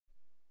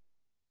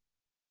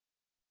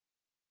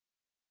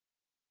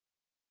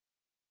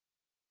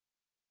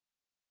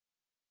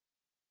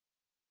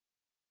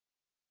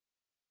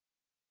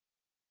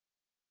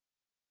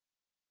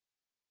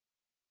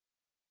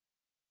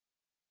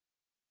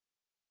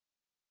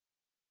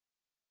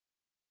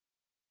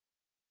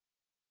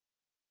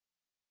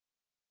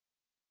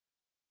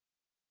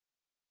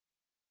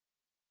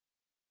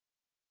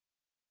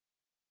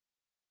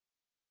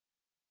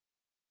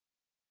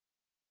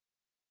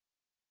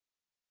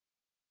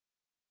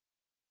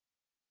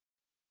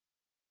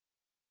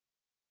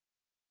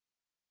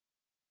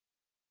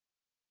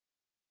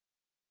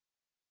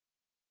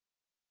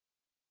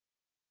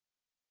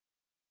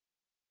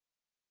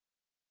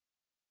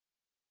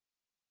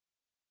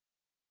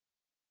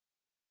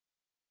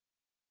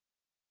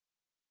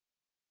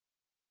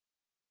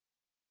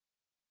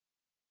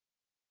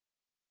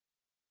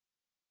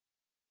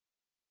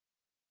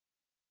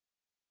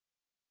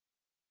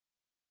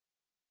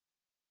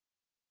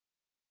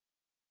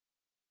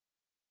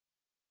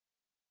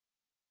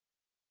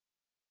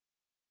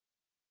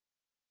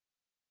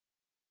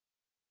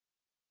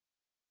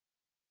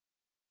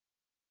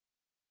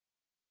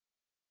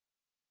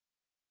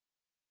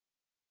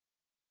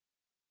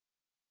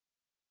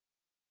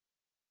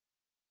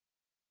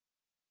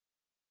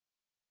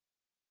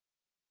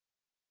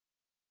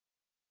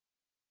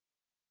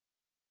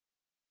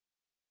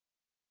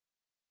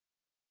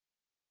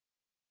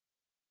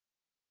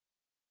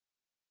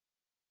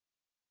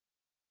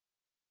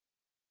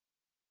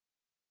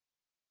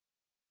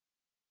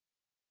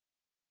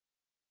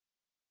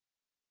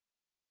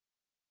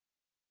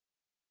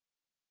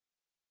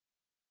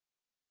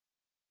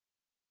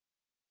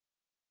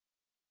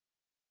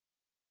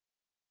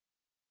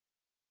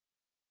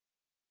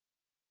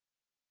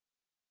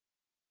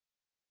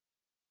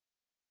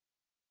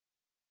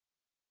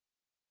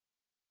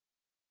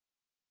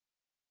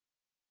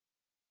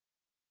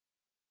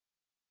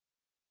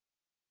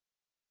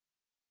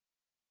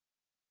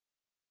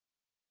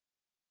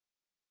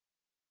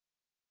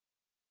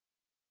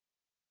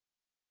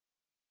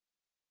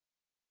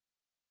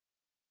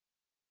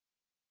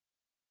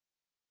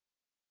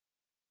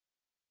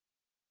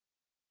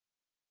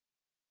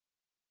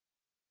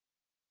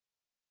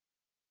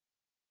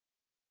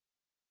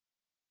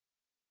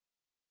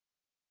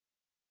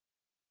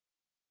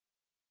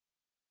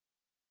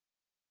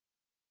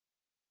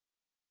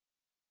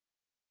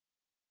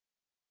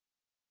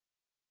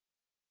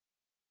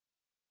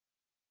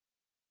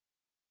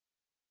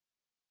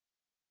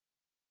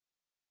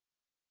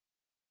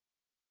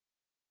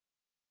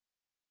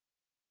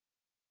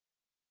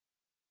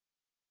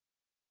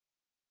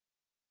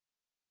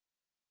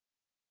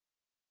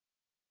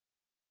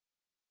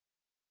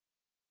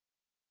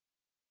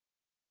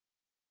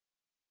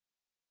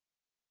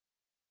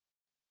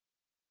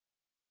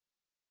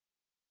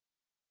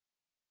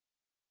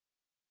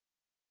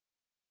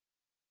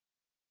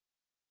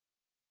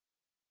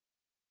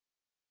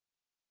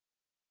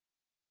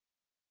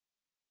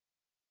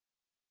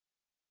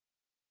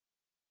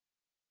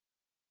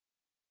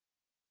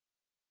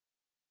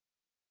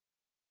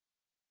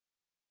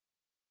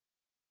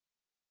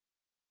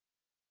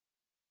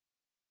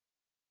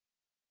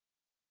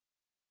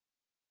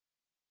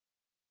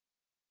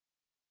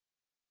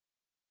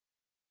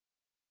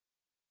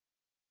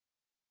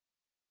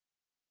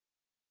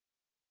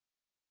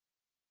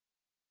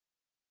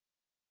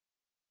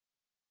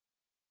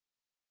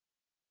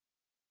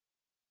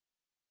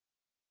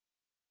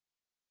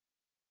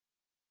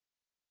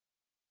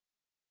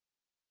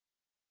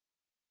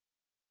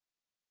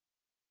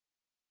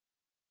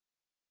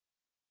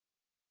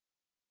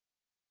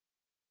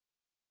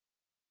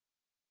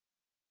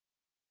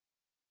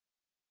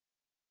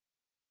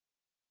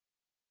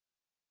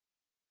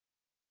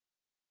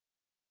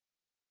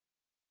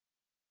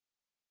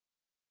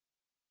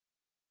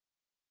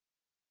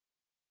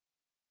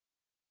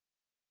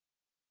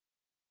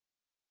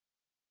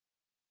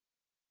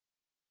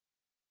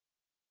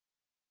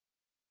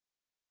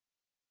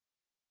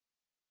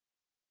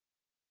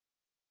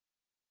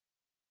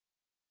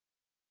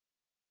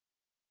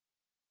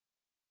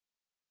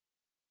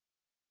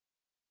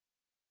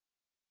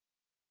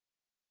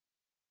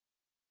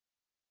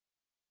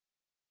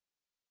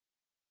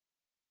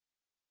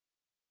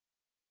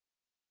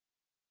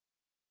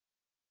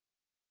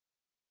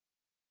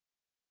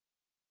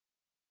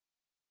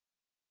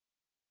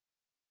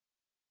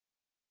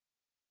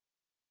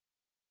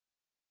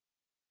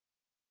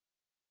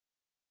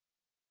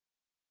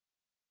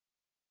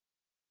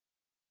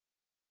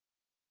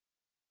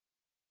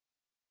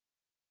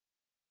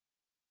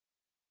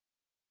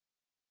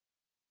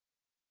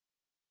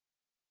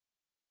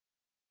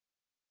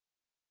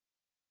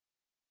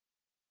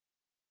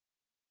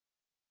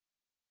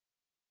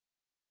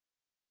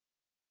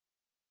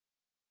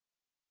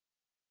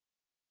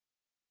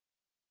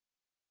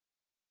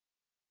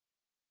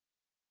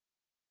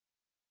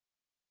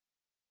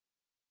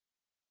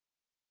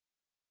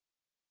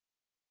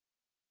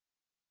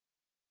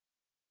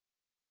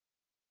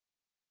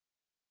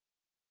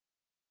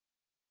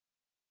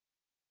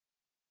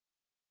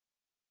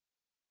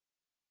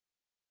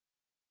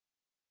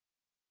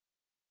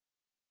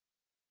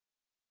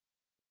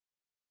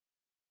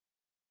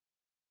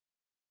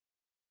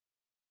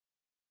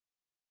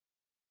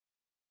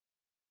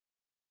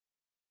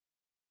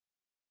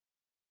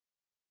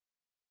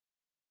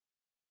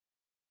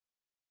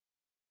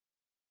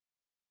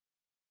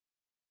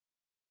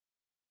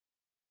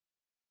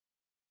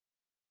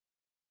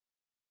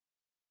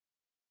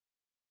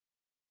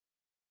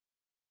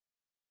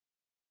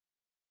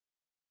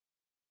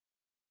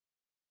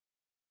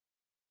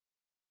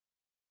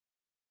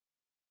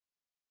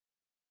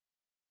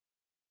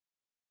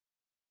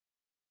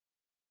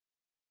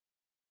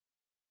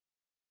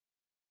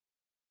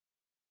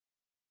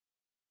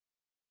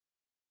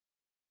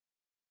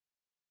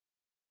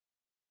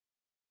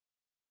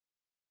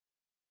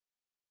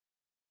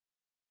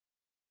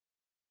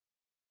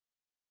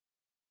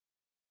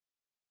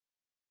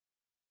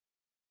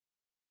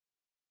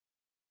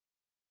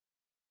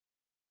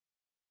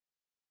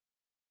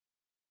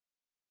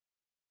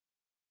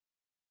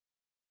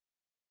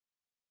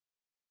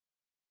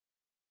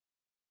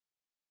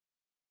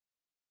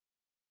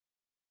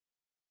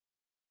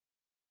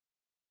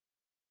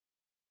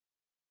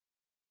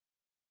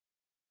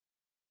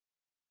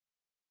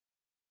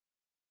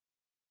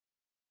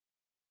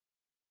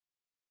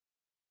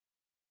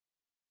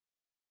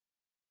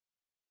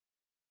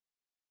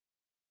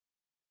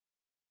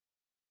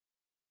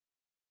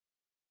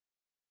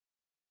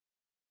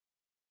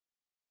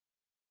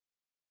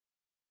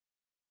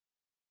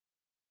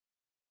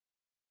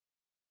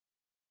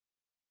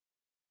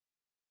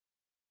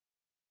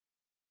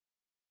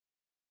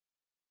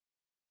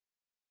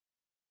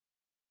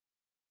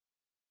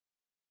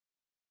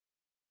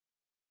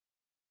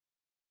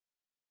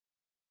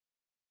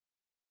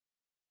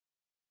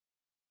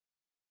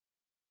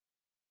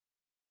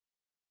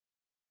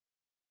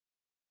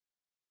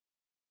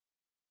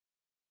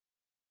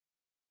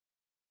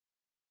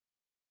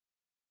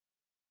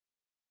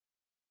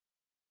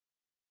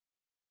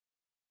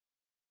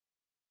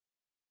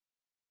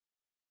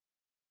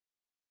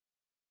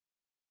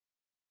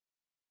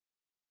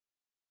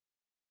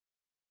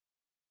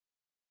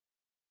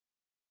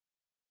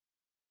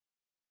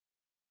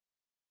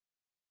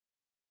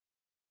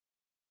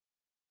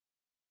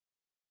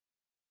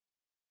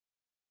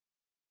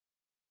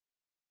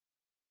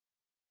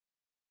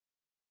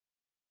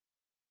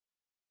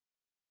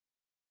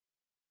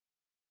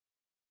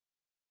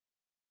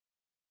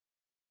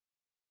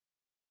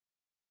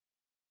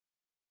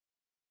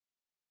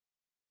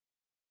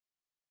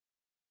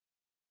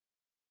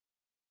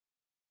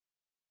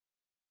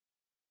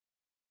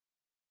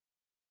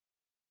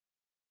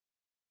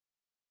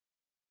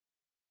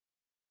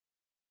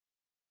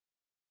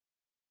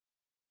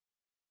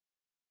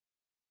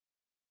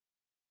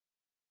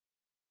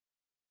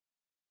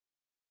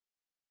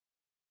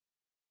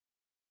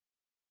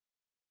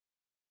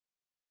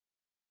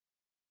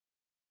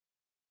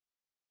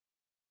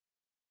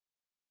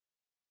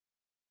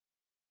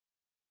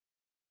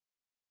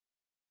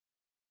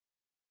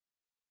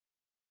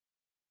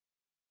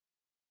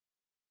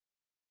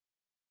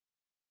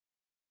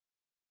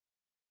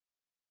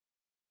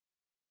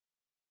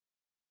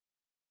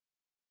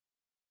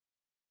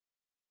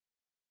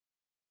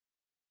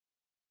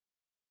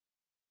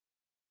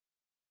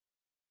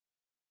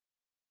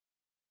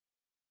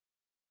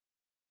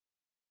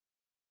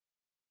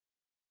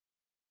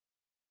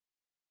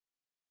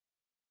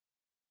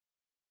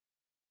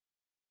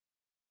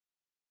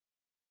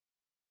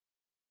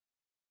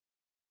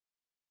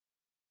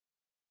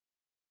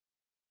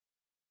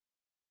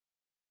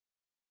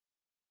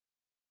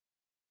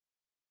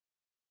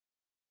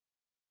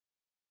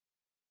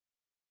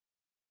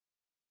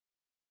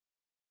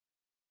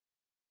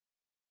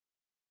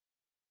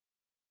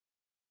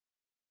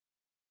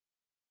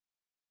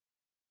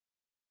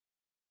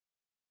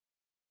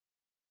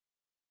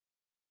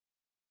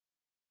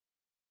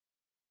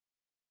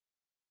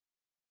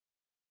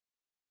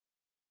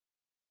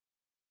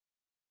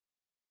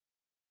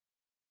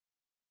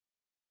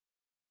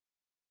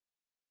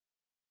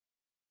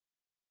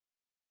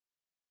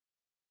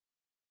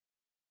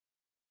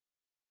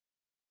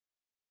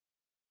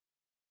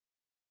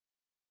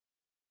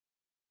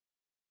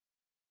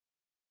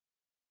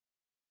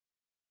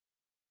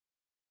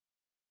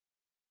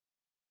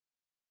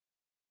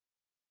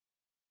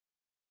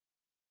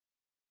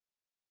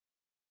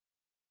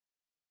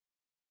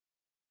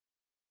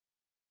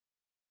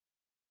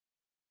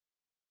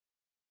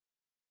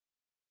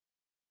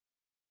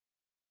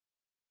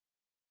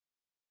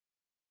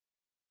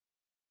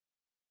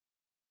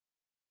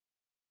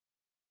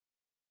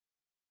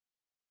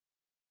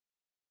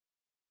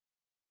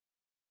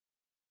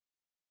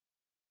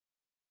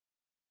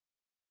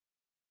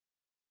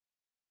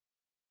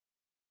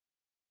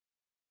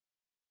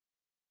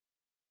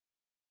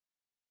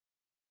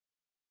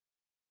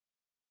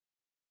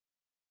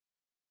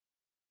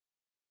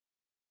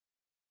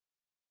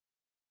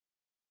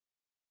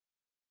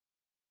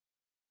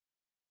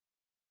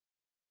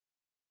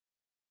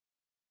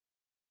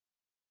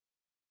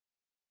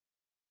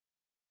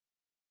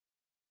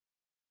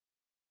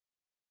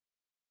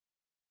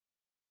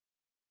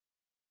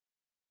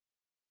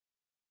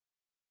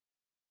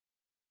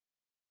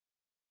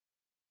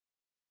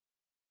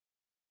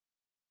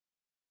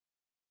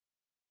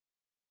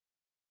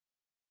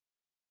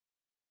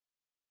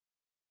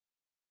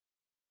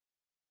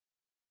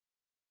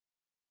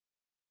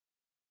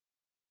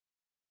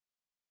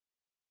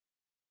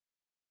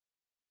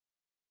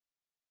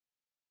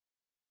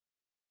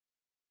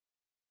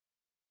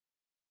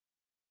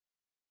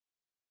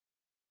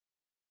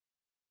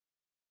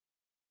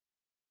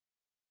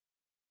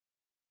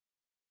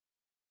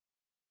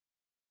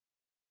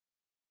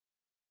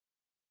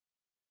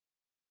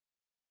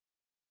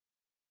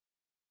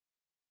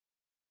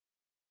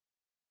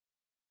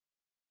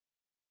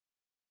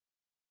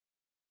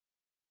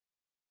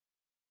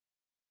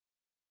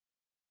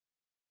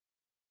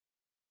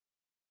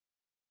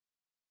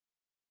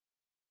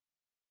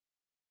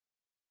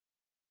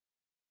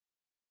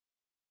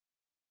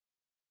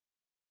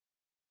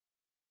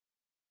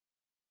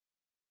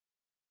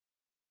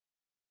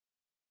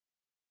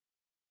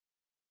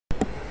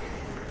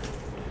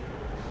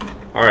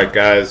Alright,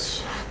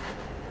 guys.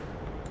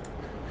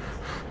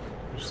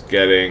 Just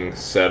getting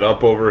set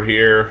up over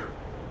here.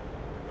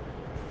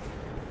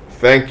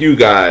 Thank you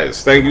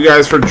guys. Thank you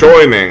guys for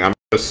joining. I'm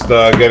just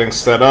getting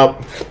set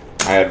up.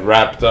 I had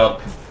wrapped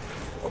up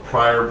a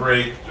prior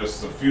break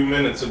just a few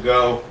minutes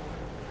ago.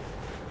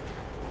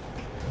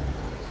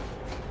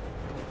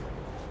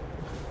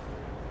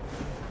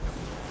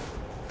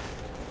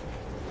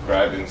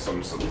 Grabbing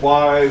some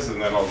supplies, and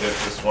then I'll get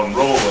this one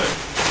rolling.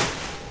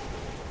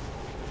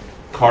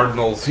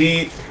 Cardinals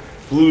Heat,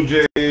 Blue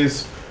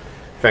Jays.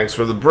 Thanks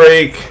for the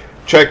break.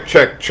 Check,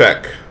 check,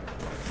 check.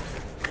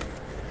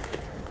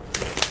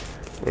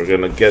 We're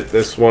going to get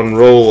this one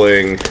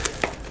rolling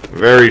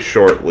very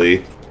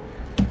shortly.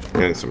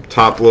 Getting some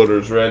top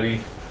loaders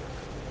ready.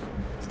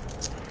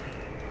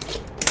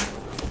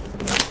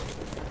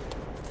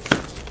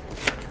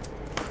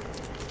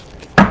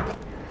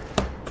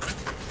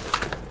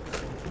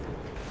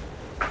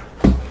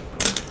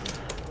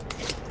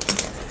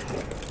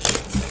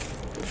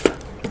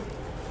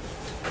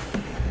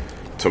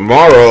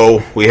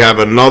 Tomorrow, we have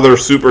another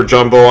Super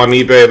Jumbo on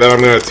eBay. Then I'm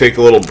going to take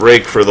a little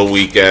break for the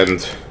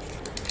weekend.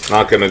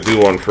 Not going to do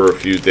one for a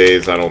few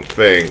days, I don't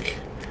think.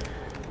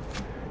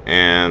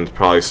 And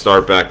probably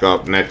start back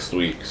up next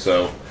week.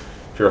 So,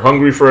 if you're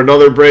hungry for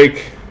another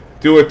break,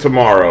 do it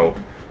tomorrow.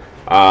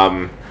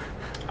 I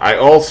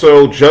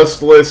also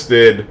just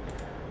listed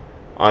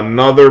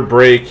another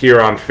break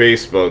here on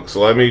Facebook. So,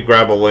 let me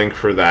grab a link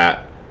for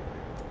that.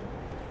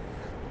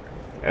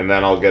 And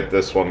then I'll get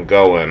this one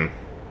going.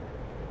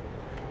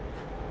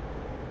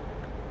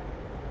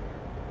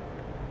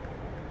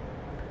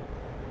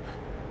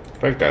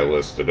 I think I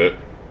listed it.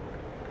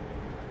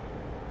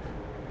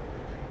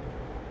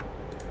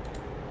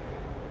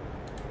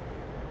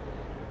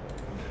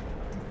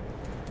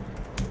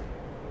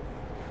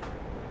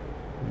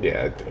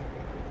 Yeah, I did.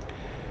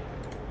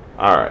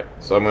 Alright,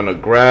 so I'm going to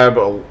grab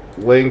a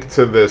link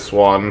to this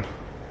one.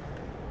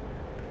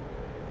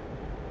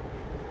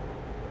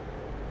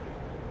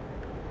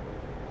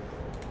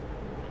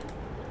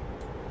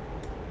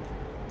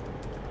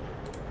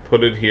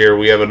 Put it here.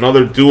 We have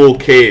another dual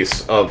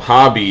case of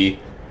Hobby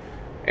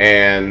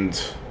and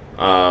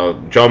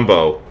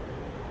Jumbo.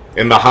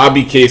 In the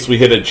Hobby case, we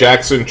hit a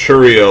Jackson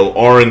Chourio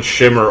Orange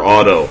Shimmer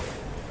Auto.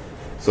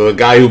 So the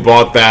guy who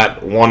bought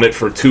that won it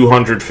for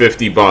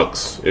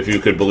 $250, if you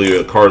could believe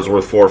it. The car's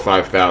worth $4,000 or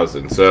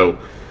 $5,000. So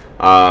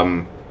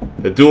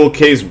the dual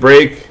case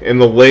break in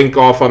the link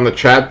off on the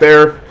chat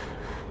there.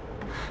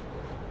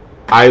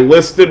 I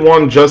listed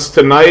one just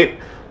tonight.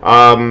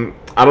 I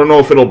don't know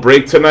if it'll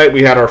break tonight.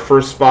 We had our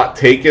first spot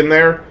taken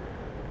there,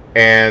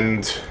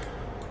 and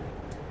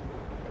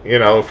you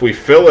know, if we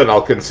fill it,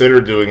 I'll consider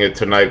doing it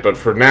tonight. But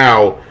for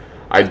now,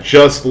 I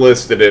just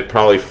listed it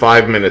probably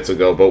 5 minutes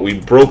ago. But we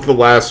broke the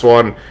last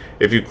one.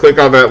 If you click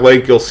on that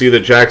link, you'll see the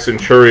Jackson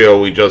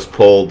Chourio we just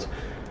pulled.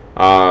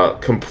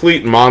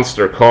 Complete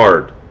monster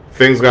card.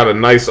 Thing's got a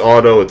nice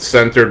auto. It's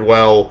centered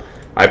well.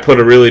 I put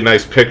a really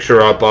nice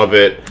picture up of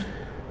it.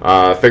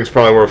 Thing's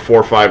probably worth $4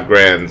 or $5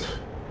 grand.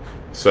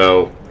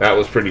 So that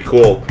was pretty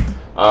cool.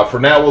 For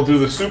now, we'll do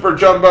the Super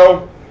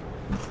Jumbo.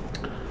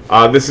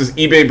 This is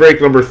eBay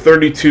break number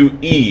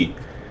 32E.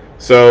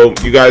 So,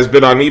 you guys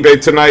bid on eBay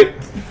tonight.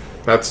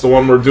 That's the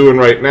one we're doing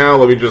right now.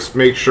 Let me just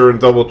make sure and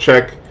double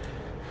check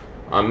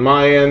on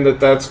my end that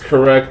that's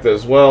correct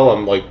as well.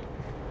 I'm like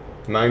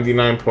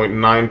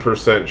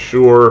 99.9%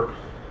 sure.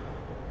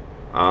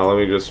 Let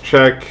me just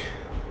check.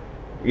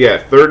 Yeah,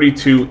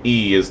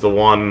 32E is the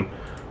one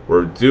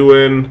we're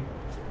doing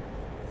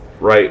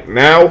right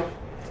now.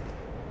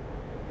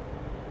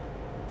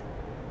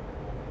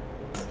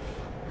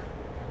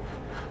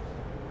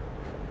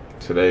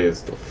 Today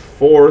is the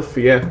 4th,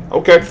 yeah.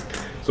 Okay,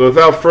 so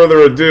without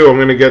further ado, I'm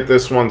going to get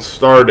this one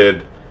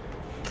started.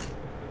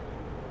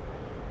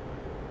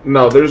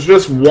 No, there's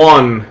just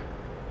one.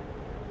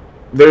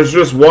 There's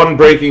just one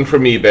breaking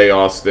from eBay,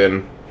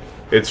 Austin.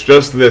 It's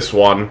just this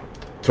one.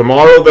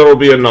 Tomorrow there will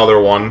be another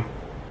one.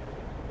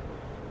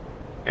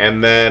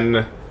 And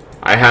then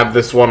I have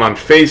this one on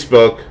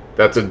Facebook.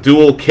 That's a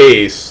dual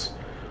case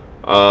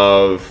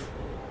of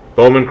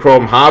Bowman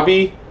Chrome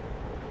Hobby,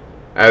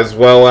 as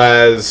well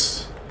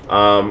as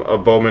a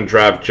Bowman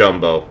Draft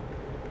Jumbo.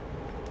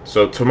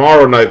 So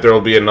tomorrow night there will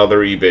be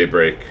another eBay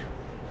break.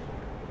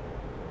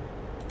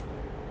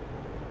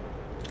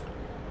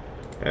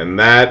 And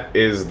that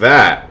is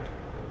that.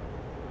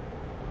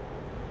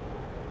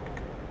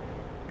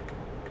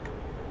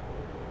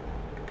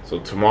 So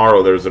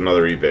tomorrow there's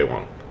another eBay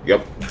one.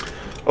 Yep.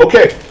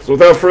 Okay, so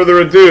without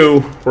further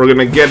ado, we're going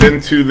to get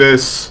into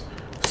this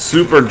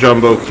Super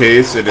Jumbo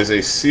case. It is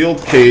a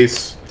sealed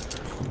case,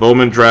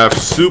 Bowman Draft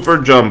Super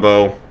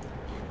Jumbo.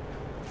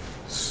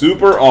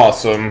 Super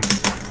awesome.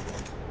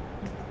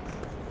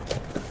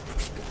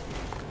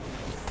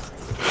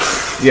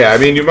 Yeah, I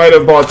mean, you might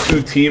have bought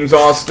two teams,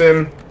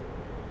 Austin.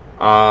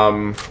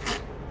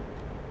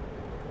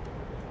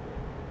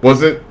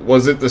 Was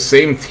it the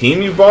same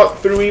team you bought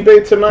through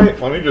eBay tonight?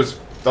 Let me just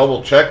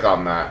double check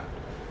on that.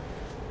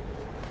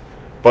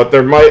 But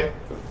there might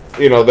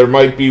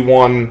be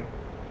one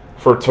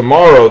for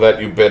tomorrow that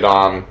you bid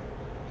on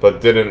but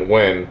didn't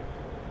win.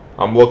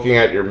 I'm looking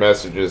at your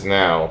messages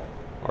now.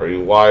 Are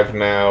you live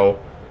now?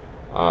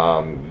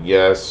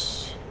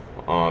 Yes,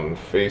 on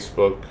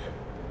Facebook.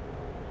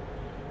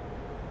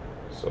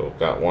 So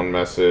got one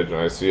message, and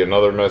I see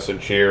another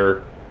message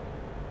here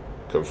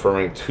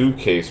confirming 2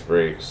 case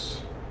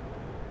breaks.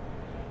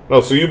 No,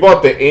 so you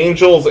bought the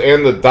Angels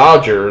and the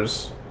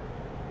Dodgers.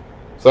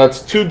 So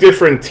that's 2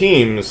 different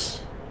teams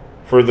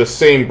for the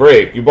same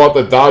break. You bought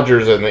the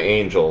Dodgers and the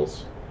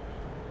Angels,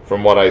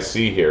 from what I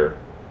see here.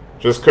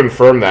 Just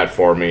confirm that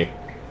for me.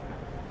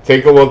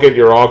 Take a look at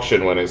your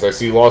auction winnings. I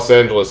see Los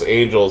Angeles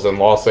Angels and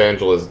Los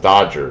Angeles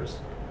Dodgers.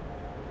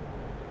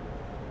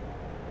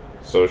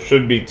 So it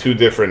should be 2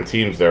 different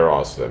teams there,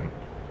 Austin.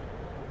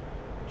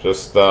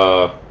 Just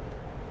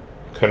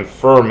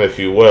confirm, if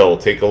you will.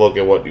 Take a look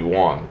at what you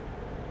won.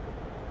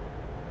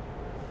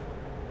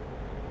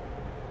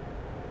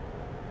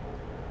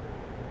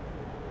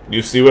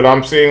 You see what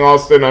I'm seeing,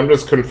 Austin? I'm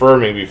just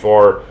confirming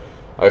before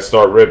I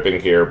start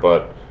ripping here,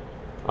 but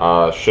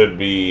should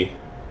be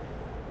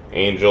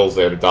Angels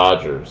and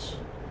Dodgers.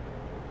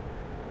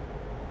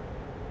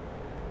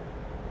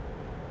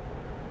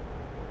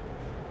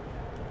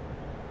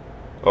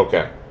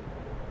 Okay.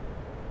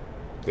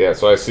 Yeah,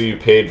 so I see you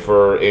paid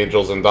for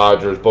Angels and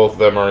Dodgers. Both of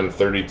them are in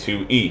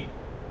 32E.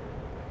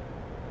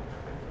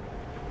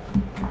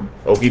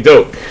 Okie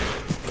doke.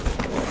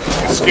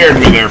 Scared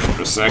me there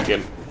for a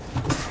second.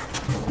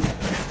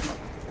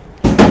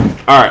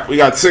 Alright, we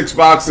got 6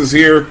 boxes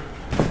here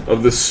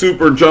of the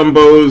Super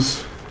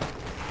Jumbos.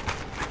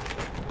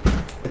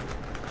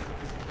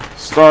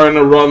 Starting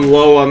to run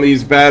low on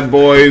these bad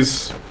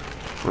boys.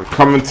 We're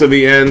coming to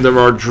the end of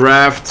our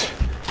draft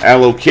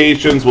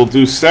allocations. We'll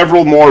do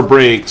several more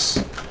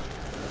breaks,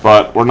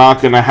 but we're not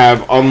going to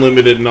have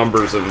unlimited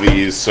numbers of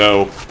these,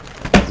 so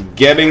it's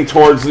getting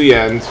towards the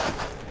end.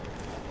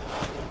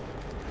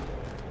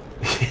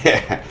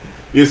 Yeah,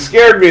 you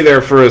scared me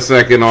there for a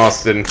second,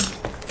 Austin.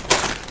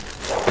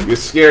 You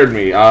scared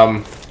me,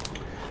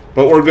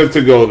 but we're good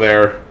to go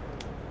there.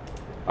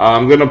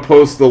 I'm going to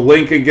post the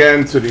link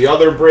again to the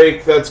other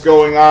break that's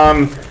going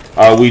on.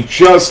 We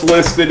just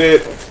listed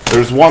it.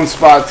 There's 1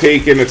 spot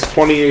taken. It's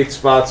 28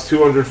 spots,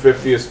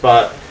 250 a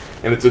spot,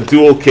 and it's a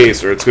dual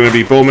caser. It's going to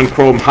be Bowman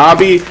Chrome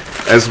Hobby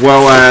as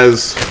well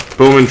as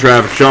Bowman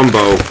Draft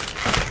Jumbo.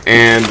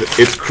 And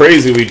it's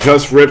crazy. We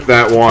just ripped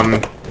that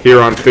one here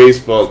on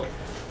Facebook.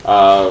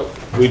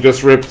 We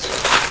just ripped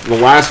the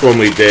last one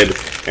we did,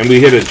 and we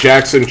hit a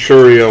Jackson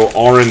Churio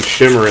Orange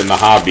Shimmer in the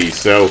hobby.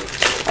 So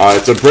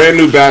it's a brand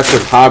new batch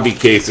of hobby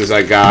cases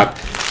I got,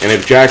 and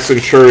if Jackson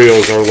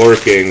Churios are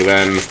lurking,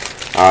 then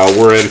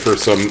we're in for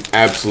some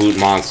absolute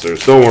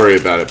monsters. Don't worry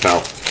about it,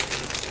 pal.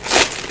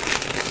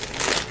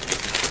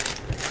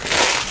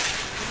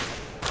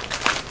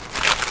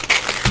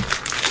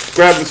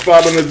 Grab the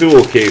spot on the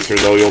dual caser,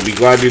 though. You'll be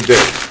glad you did.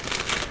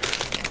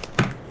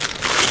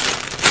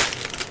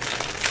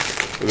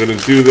 We're going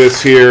to do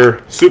this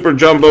here. Super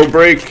Jumbo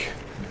break.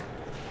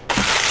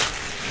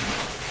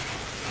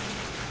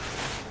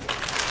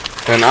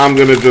 And I'm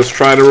going to just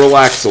try to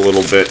relax a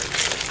little bit.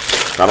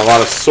 Got a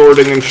lot of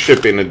sorting and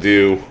shipping to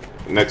do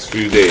the next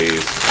few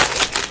days.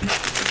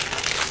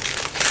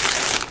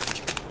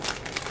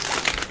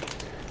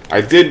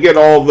 I did get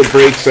all of the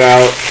breaks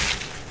out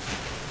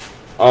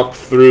up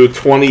through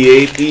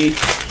 28E.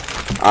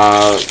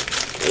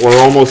 We're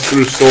almost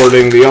through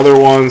sorting the other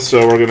ones,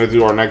 so we're going to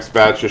do our next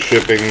batch of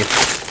shipping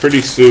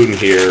pretty soon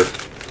here.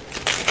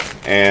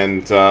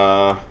 And,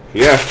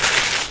 yeah,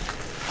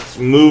 it's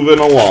moving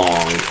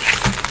along.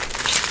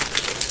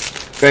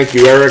 Thank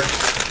you, Eric.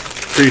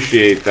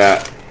 Appreciate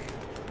that.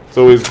 It's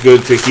always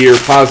good to hear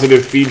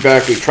positive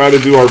feedback. We try to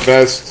do our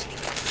best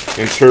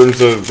in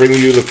terms of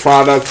bringing you the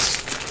products,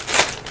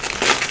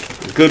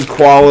 good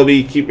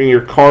quality, keeping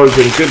your cards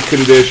in good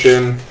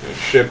condition, and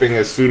shipping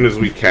as soon as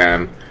we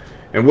can.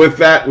 And with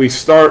that, we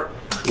start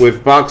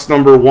with box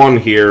number 1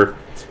 here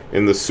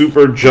in the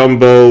Super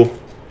Jumbo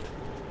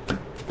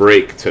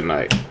break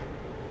tonight.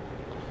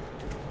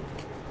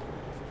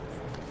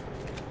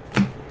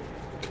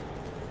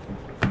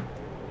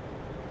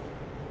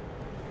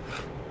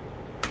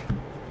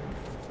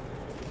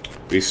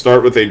 We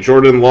start with a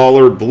Jordan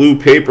Lawler blue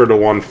paper to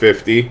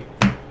 150.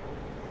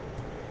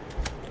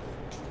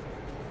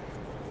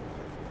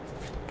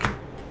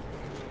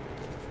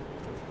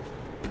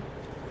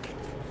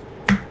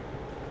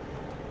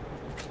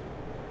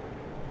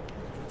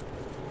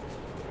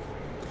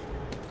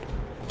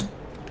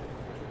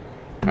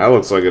 That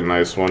looks like a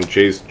nice one.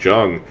 Chase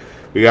Jung.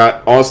 We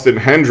got Austin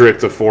Hendrick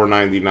to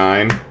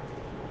 499.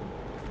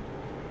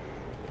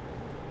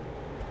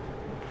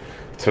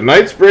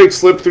 Tonight's break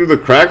slipped through the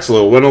cracks a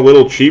little. Went a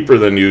little cheaper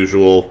than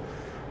usual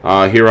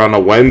here on a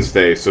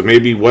Wednesday. So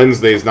maybe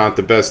Wednesday's not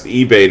the best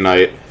eBay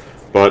night.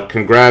 But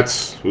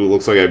congrats. Ooh,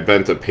 looks like I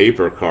bent a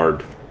paper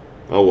card.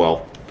 Oh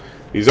well.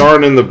 These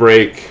aren't in the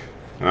break.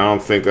 I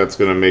don't think that's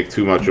going to make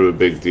too much of a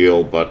big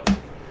deal. But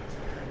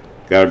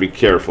got to be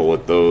careful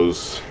with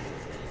those.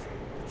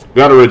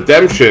 Got a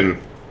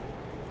redemption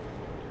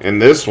in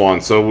this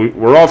one. So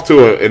we're off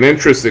to an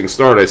interesting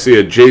start. I see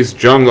a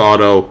Jace Jung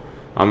auto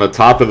on the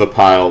top of the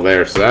pile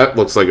there. So that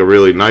looks like a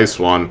really nice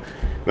one.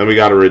 Then we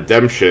got a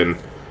redemption.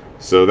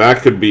 So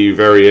that could be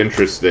very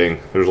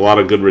interesting. There's a lot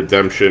of good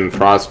redemption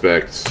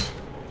prospects,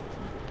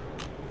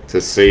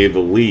 to say the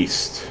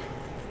least.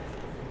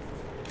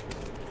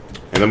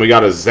 And then we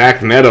got a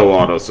Zach Neto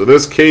auto. So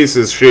this case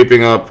is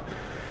shaping up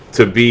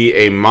to be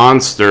a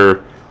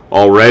monster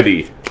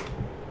already.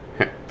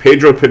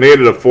 Pedro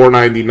Pineda to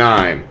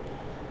 499.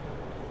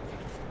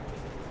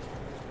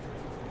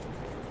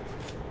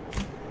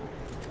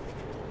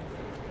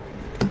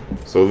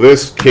 So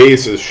this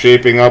case is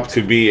shaping up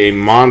to be a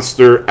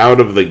monster out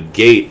of the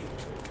gate.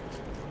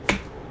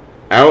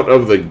 Out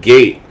of the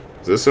gate.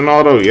 Is this an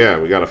auto? Yeah,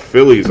 we got a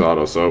Phillies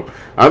auto. So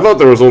I thought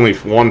there was only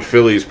one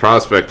Phillies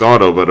prospect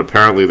auto, but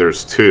apparently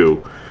there's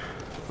two.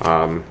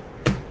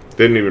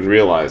 Didn't even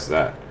realize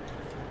that.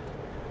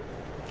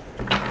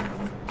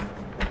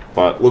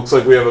 But looks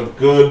like we have a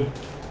good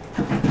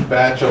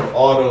batch of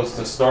autos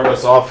to start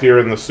us off here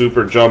in the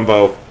Super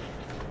Jumbo.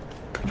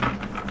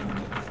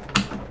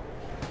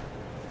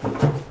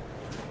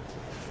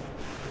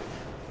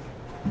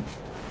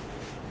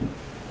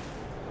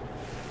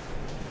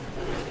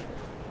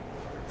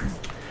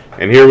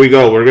 And here we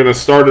go. We're going to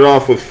start it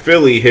off with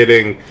Philly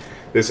hitting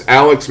this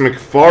Alex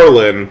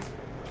McFarland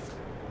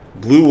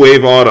Blue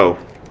Wave auto.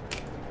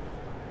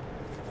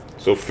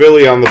 So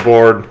Philly on the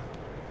board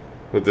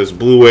with this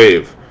Blue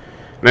Wave.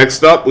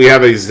 Next up, we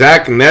have a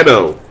Zach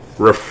Neto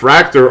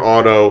refractor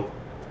auto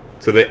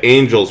to the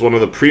Angels. One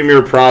of the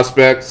premier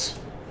prospects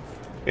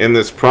in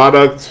this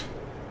product.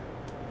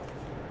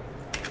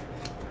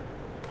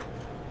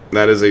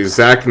 That is a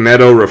Zach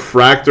Neto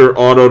refractor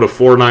auto to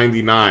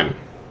 499.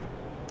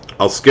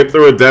 I'll skip the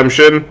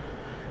redemption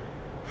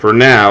for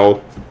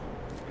now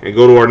and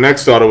go to our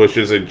next auto, which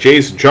is a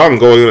Jace Jung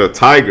going to the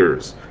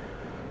Tigers.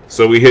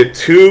 So we hit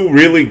two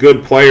really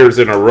good players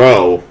in a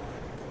row.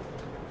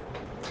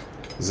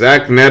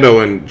 Zach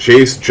Neto and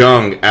Jace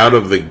Jung out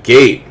of the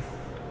gate,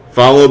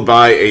 followed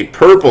by a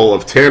purple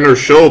of Tanner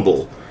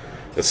Schobel,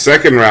 a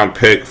second-round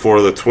pick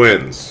for the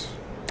Twins.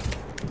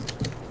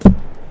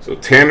 So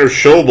Tanner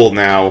Schobel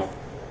now.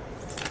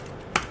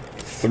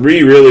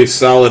 Three really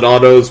solid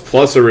autos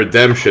plus a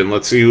redemption.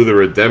 Let's see who the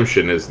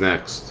redemption is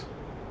next.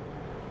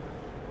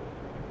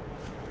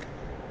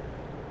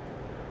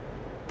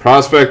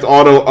 Prospect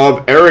auto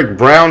of Eric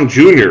Brown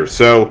Jr.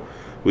 So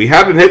we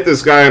haven't hit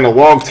this guy in a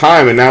long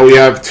time, and now we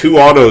have two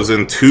autos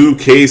in two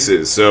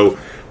cases. So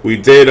we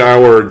did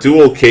our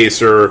dual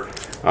caser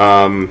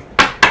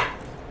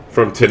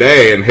from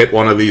today and hit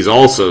one of these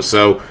also.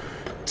 So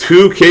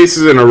two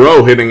cases in a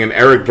row hitting an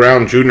Eric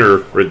Brown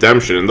Jr.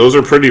 redemption, and those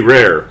are pretty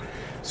rare.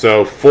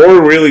 So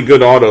four really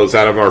good autos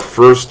out of our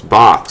first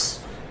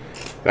box.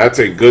 That's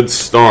a good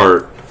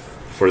start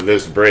for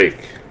this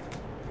break.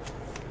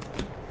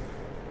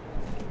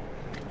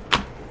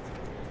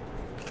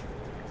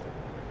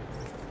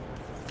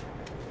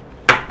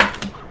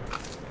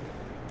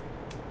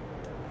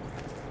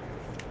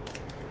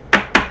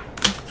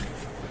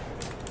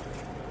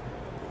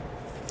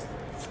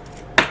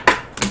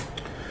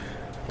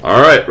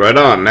 Alright, right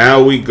on.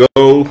 Now we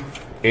go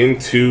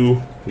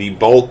into the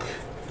bulk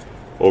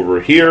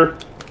over here.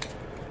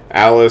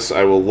 Alice,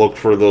 I will look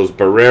for those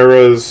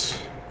Barreras.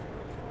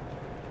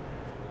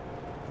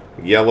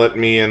 Yell at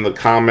me in the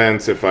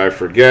comments if I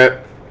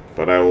forget,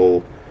 but I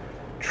will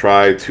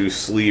try to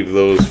sleeve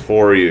those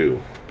for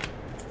you.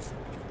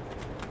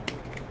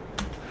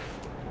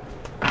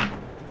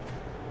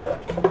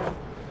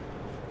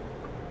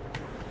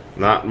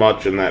 Not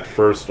much in that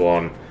first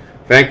one.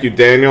 Thank you,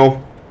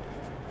 Daniel.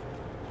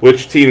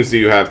 Which teams do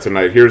you have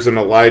tonight? Here's an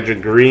Elijah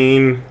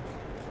Green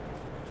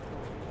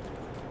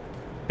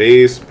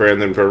base,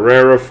 Brandon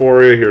Barrera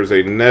for you. Here's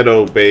a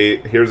Neto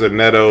base. Here's a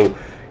Neto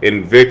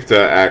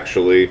Invicta,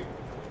 actually.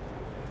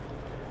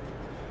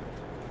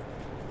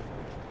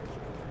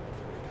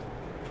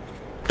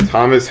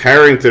 Thomas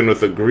Harrington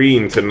with a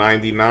green to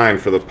 99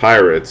 for the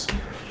Pirates.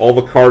 All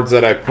the cards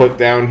that I put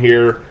down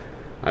here,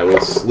 I will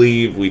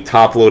sleeve. We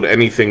top load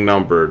anything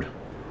numbered.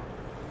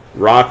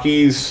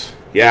 Rockies.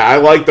 Yeah, I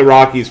like the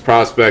Rockies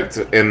prospect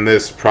in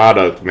this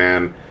product,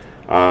 man.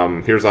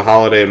 Here's a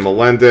Holiday and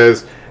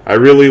Melendez. I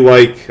really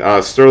like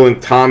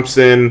Sterling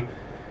Thompson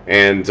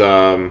and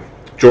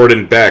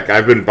Jordan Beck.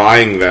 I've been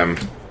buying them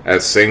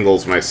as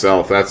singles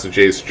myself. That's the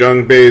Jace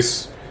Jung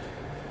base.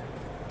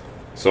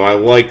 So I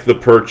like the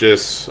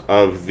purchase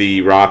of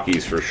the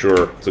Rockies for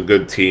sure. It's a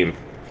good team.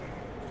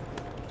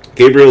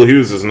 Gabriel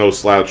Hughes is no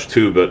slouch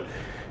too, but,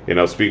 you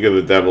know, speaking of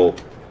the devil,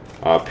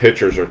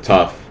 pitchers are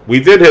tough. We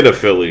did hit a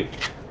Philly.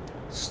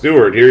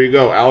 Stewart, here you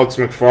go. Alex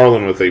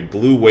McFarland with a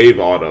Blue Wave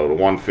auto to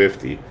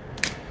 150.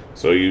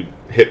 So you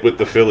hit with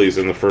the Phillies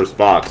in the first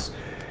box.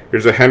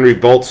 Here's a Henry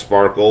Bolt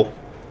Sparkle.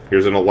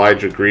 Here's an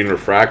Elijah Green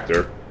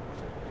Refractor.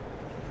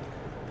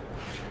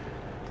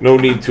 No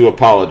need to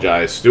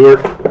apologize,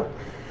 Stewart.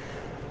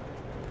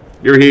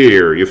 You're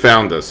here. You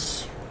found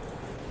us.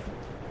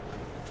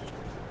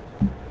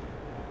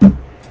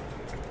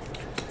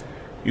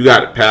 You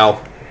got it,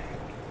 pal.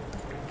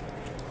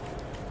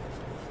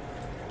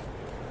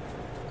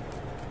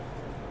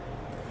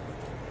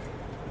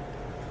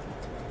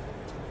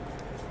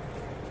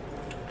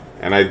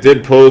 And I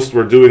did post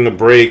we're doing a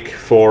break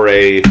for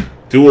a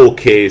dual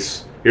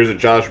case. Here's a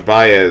Josh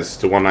Baez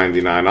to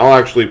 199. I'll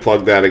actually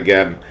plug that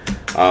again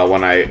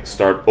when I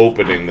start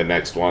opening the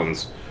next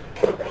ones.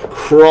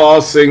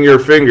 Crossing your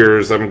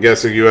fingers. I'm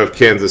guessing you have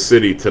Kansas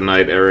City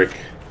tonight, Eric.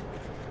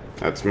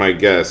 That's my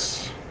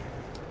guess.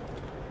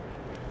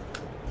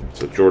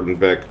 It's a Jordan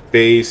Beck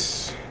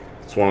base.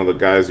 It's one of the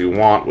guys you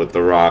want with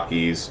the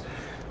Rockies.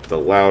 The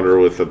Louder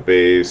with a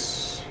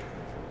base.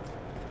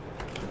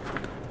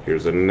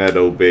 Here's a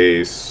Neto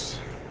base.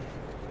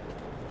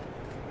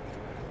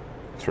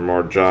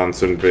 Termarr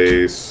Johnson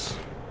base.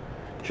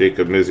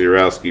 Jacob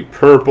Misiorowski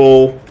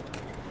purple.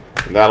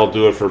 And that'll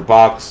do it for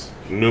box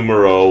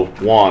numero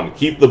 1.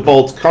 Keep the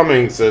bolts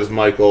coming, says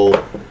Michael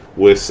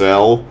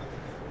Wissell.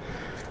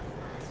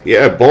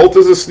 Yeah, Bolt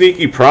is a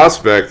sneaky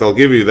prospect, I'll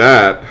give you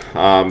that.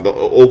 The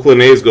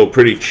Oakland A's go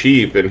pretty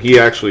cheap, and he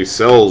actually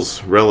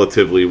sells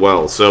relatively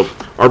well. So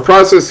our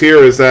process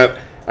here is that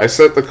I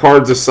set the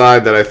cards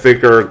aside that I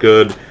think are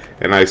good,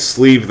 and I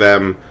sleeve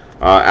them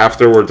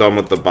after we're done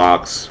with the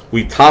box.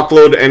 We top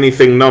load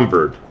anything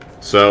numbered.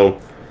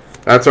 So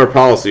that's our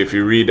policy. If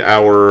you read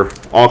our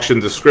auction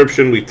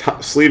description, we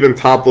sleeve and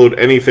top load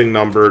anything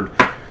numbered.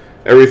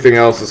 Everything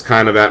else is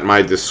kind of at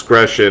my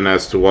discretion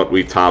as to what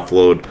we top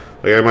load.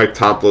 Like I might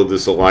top load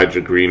this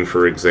Elijah Green,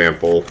 for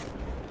example,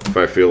 if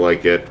I feel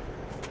like it.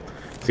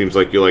 Seems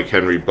like you like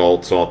Henry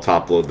Bolt, so I'll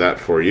top load that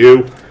for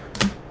you.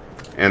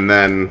 And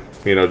then,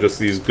 you know, just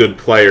these good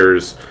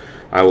players,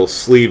 I will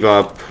sleeve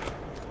up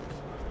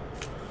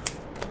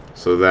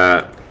so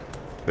that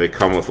they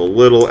come with a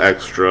little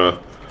extra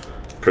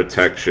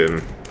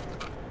protection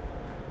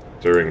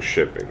during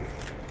shipping.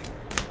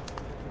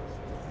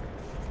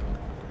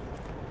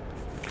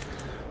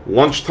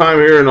 Lunchtime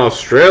here in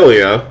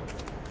Australia.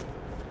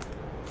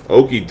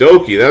 Okie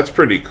dokie, that's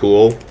pretty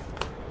cool.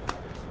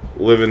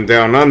 Living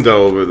down under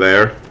over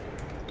there.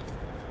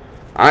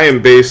 I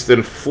am based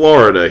in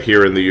Florida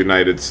here in the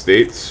United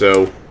States,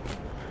 so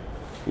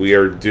we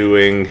are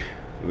doing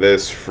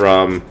this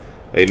from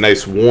a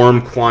nice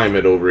warm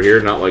climate over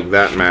here. Not like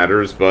that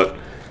matters, but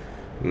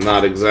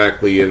not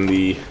exactly in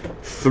the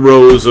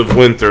throes of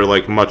winter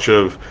like much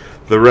of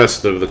the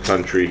rest of the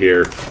country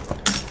here.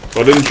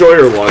 But enjoy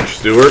your lunch,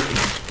 Stuart.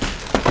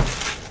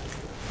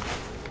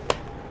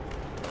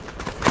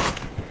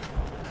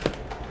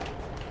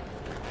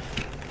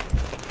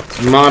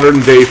 It's modern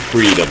day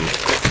freedom.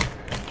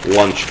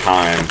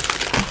 Lunchtime.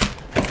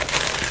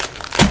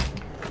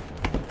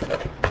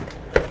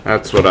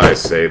 That's what I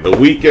say. The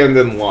weekend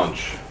and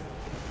lunch.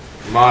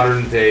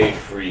 Modern day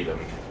freedom.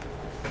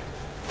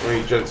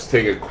 Let me just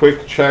take a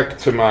quick check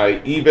to my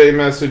eBay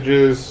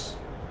messages.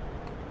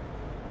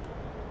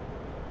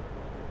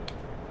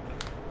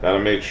 Gotta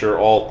make sure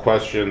all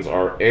questions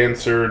are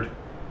answered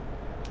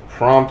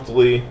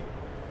promptly.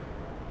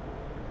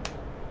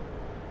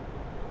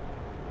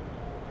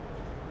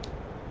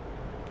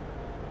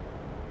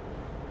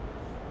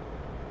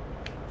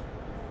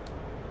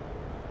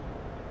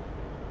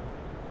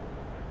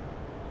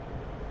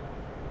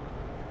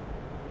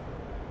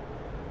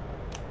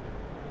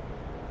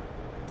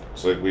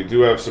 Looks like we do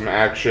have some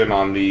action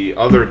on the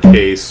other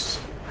case.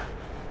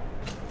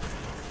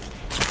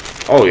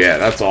 Oh yeah,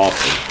 that's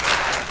awesome.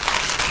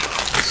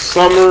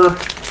 Summer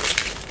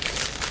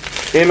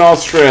in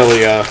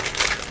Australia,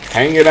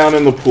 hanging out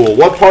in the pool.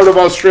 What part of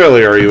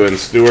Australia are you in,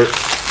 Stuart?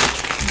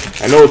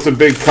 I know it's a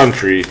big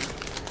country.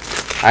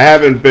 I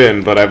haven't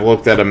been, but I've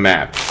looked at a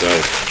map, so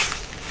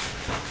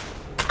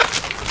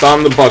it's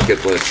on the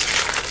bucket list.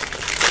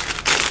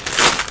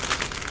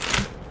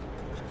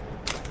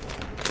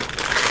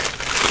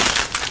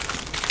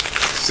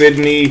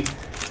 Sydney,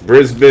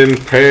 Brisbane,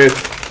 Perth.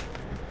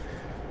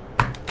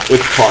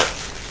 Which part?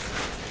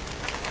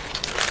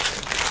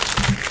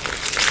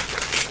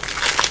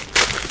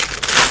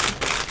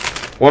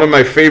 One of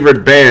my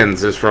favorite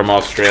bands is from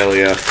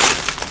Australia.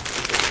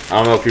 I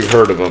don't know if you've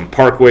heard of them.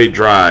 Parkway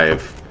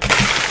Drive.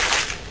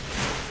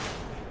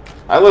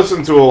 I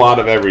listen to a lot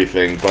of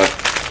everything, but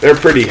they're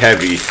pretty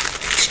heavy.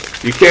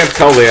 You can't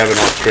tell they have an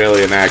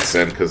Australian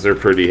accent because they're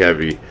pretty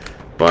heavy.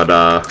 But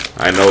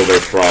I know they're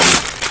from...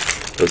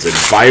 Was it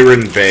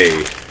Byron Bay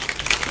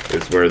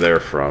is where they're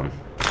from.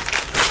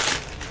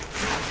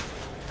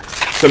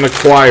 It's an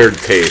acquired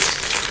taste.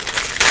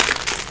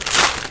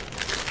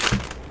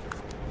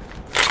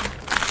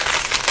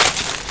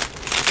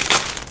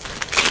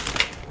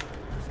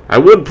 I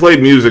would play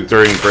music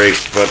during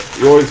breaks, but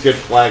you always get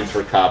flagged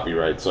for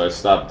copyright, so I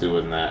stopped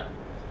doing that.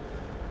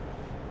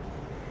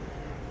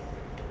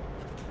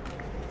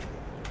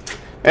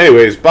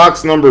 Anyways,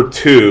 box number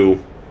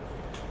 2.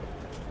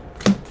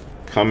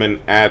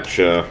 Coming at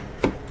ya.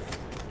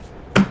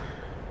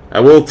 I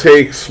will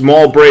take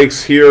small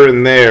breaks here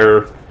and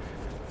there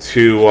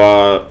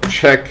to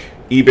check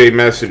eBay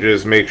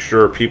messages, make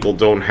sure people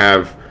don't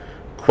have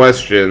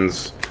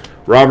questions.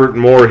 Robert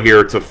Moore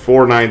here to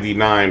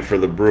 $4.99 for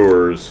the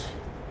Brewers.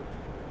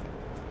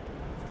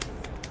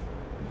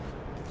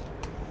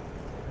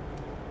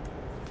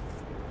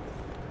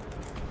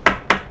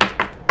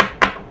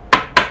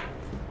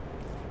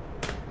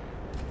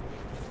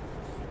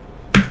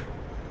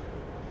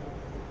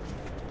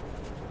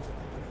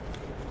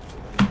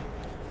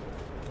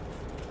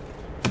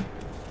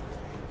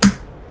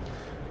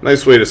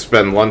 Nice way to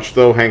spend lunch,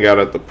 though. Hang out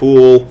at the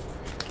pool.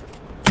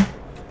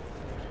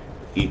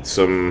 Eat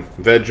some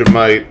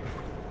Vegemite.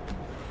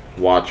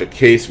 Watch a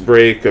case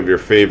break of your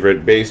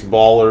favorite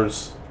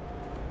baseballers.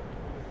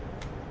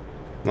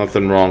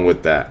 Nothing wrong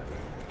with that.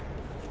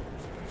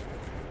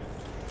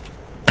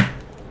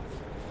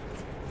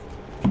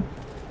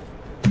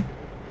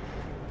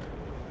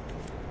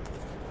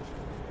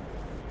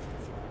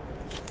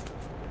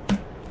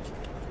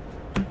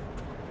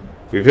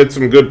 We've hit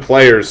some good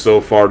players so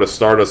far to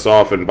start us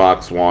off in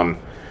box one.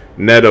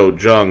 Neto,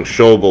 Jung,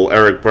 Schobel,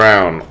 Eric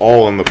Brown,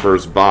 all in the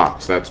first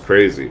box. That's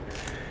crazy.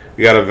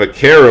 We got a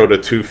Vaquero to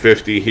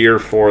 250 here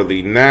for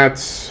the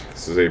Nats.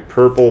 This is a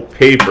purple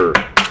paper.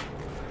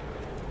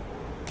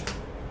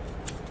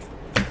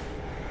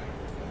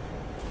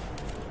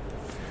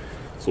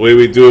 So the way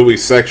we do it, we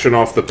section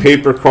off the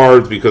paper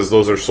cards because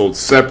those are sold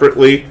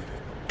separately.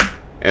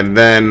 And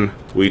then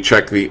we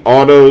check the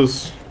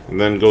autos and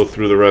then go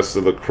through the rest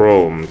of the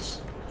chromes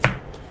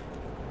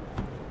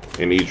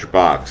in each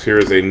box. Here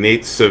is a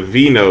Nate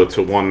Savino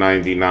to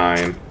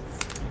 199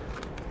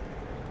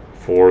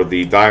 for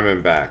the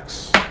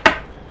Diamondbacks.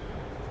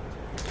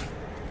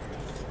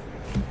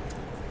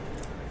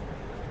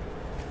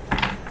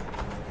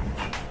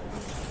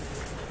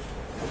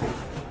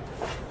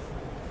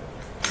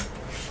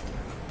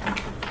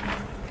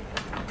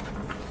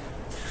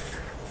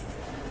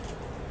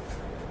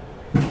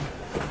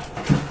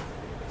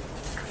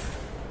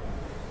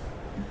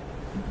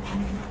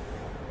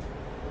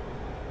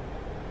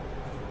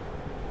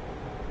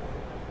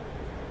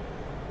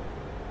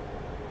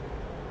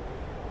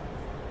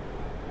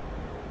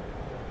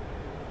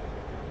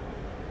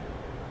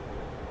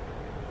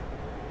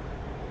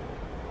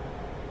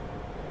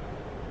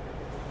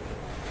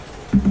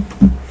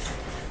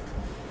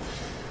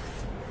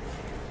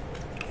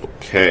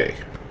 Okay,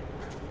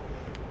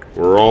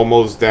 we're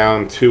almost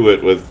down to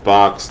it with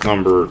box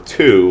number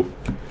 2.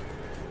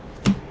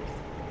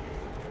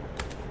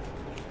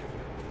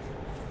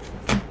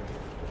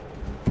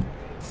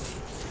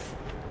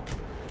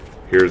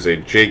 Here's a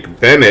Jake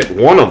Bennett,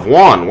 1 of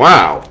 1.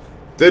 Wow,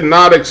 did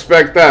not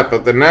expect that,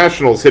 but the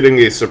Nationals hitting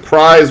a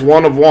surprise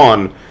 1 of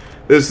 1.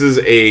 This is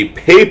a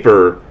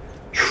paper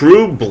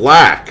true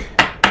black.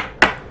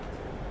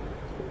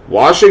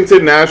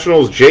 Washington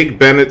Nationals, Jake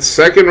Bennett,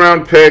 2nd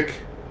round pick.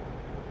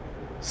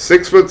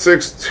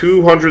 6'6",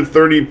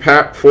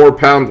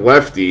 234-pound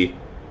lefty.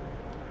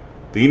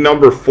 The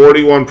number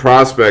 41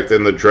 prospect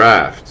in the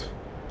draft.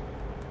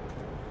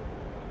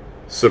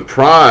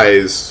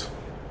 Surprise.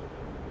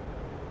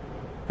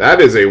 That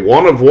is a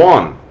 1 of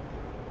 1.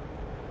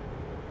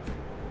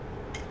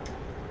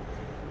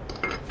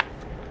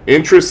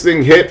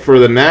 Interesting hit for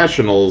the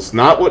Nationals.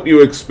 Not what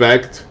you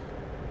expect,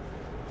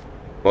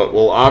 but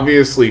we'll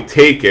obviously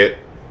take it.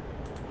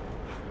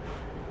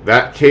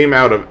 That came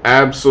out of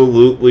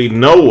absolutely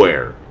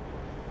nowhere.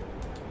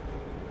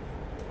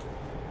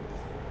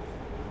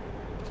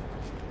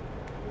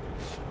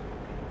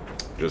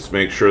 Just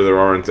make sure there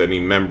aren't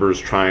any members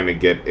trying to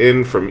get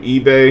in from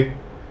eBay.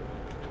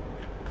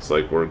 Looks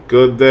like we're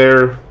good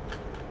there.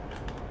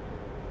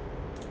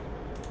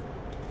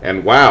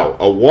 And wow,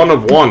 a 1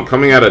 of 1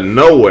 coming out of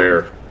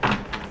nowhere,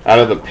 out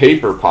of the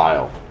paper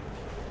pile.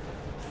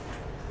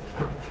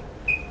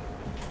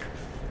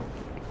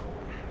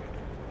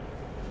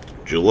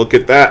 You look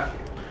at that.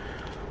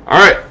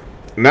 Alright,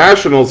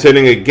 Nationals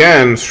hitting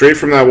again, straight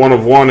from that 1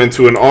 of 1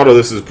 into an auto.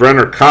 This is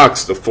Brenner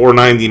Cox to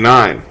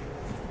 499.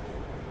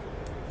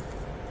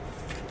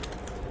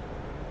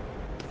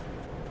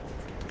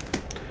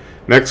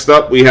 Next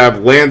up, we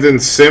have Landon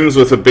Sims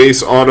with a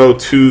base auto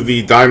to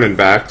the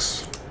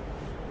Diamondbacks.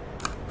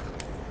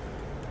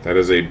 That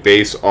is a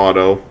base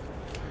auto.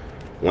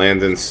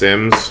 Landon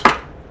Sims,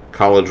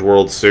 College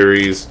World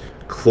Series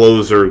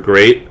closer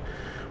great.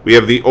 We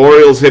have the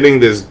Orioles hitting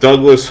this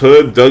Douglas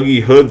Hood,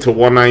 Dougie Hood to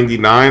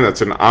 199.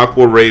 That's an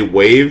Aqua Ray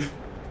Wave.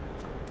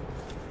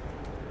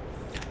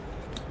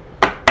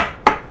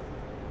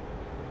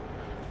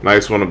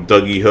 Nice one of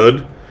Dougie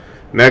Hood.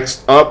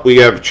 Next up, we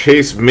have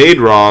Chase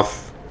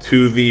Maedroth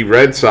to the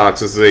Red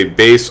Sox. This is a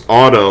base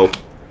auto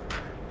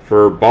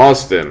for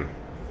Boston.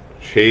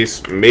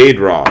 Chase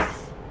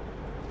Maedroth.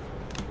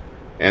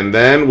 And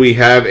then we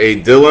have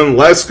a Dylan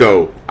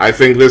Lesko. I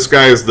think this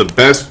guy is the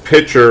best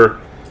pitcher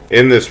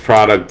in this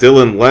product.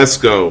 Dylan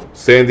Lesko,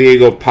 San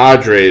Diego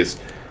Padres,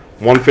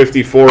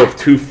 154 of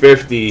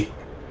 250.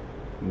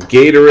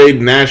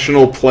 Gatorade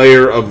National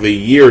Player of the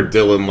Year,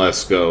 Dylan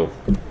Lesko,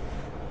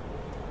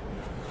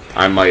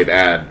 I might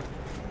add.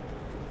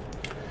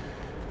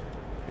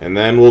 And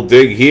then we'll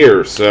dig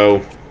here.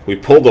 So we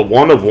pulled a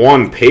 1 of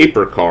 1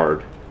 paper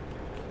card.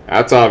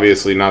 That's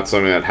obviously not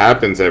something that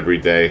happens every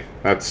day.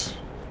 That's,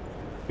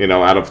 you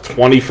know, out of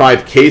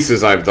 25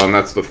 cases I've done,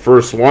 that's the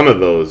first one of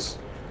those.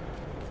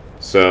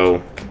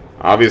 So,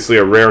 obviously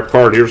a rare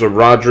card. Here's a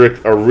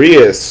Roderick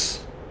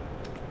Arias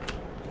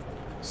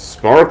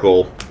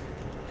Sparkle.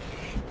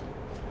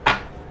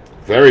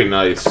 Very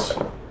nice.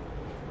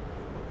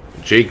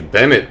 Jake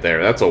Bennett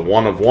there. That's a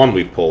 1 of 1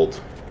 we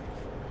pulled.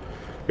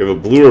 We have a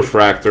blue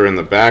refractor in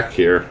the back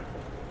here.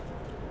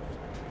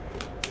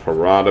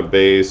 Parada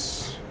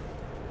base.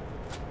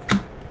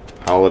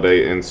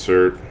 Holiday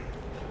insert.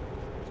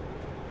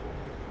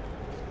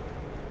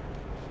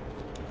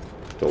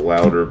 The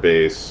Louder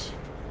base.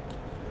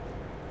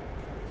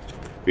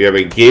 We have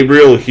a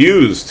Gabriel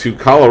Hughes to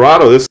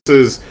Colorado. This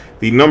is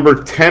the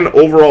number 10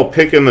 overall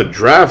pick in the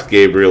draft,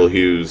 Gabriel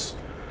Hughes,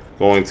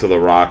 going to the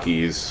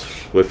Rockies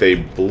with a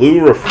blue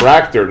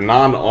refractor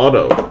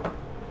non-auto.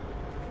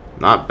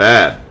 Not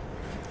bad.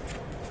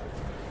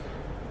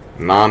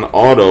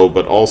 Non-auto,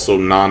 but also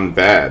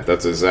non-bad.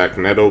 That's a Zach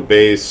Neto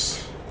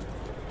base.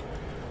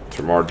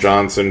 Termarr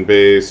Johnson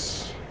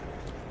base.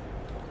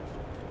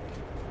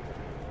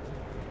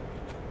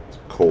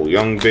 Cole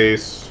Young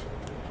base.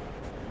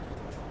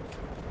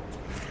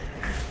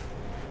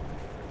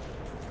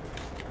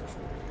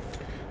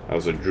 That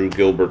was a Drew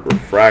Gilbert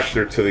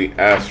refractor to the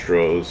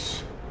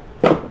Astros.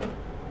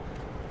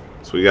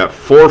 So we got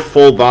 4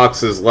 full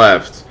boxes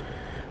left,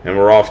 and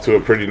we're off to a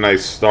pretty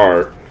nice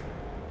start.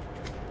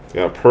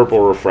 Got a purple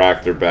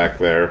refractor back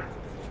there.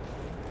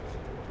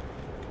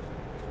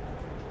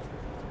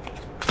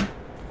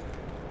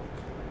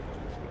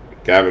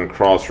 Gavin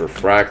Cross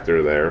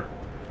refractor there.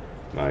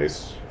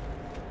 Nice.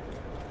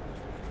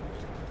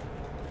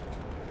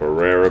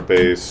 Barrera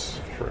base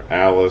for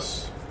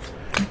Alice.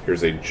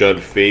 Here's a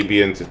Judd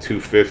Fabian to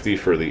 250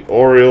 for the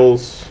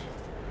Orioles.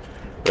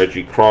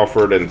 Reggie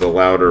Crawford and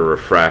DeLauder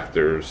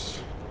refractors.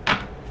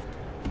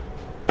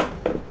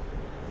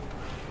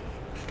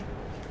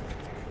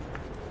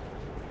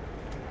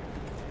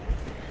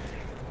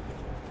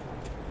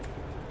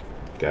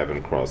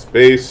 Gavin Cross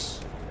base.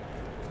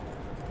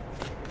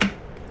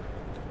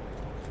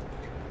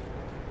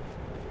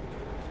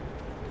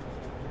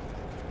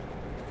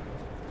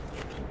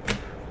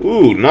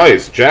 Ooh,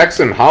 nice.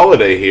 Jackson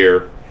Holiday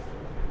here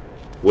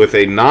with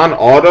a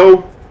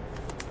non-auto,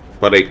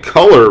 but a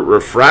color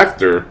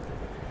refractor.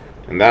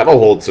 And that'll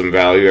hold some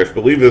value. I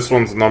believe this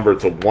one's numbered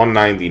to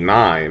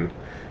 199.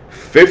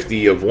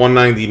 50 of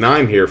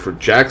 199 here for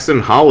Jackson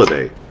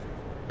Holiday.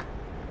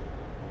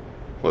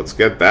 Let's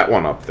get that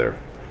one up there.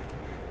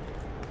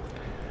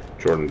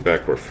 Jordan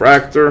Beck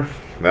refractor.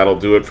 That'll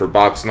do it for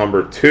box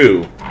number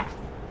 2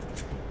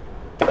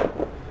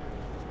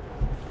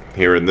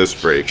 here in this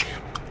break.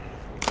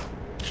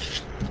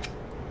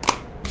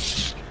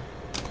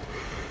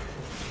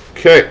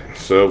 Okay,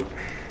 so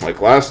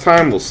like last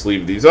time, we'll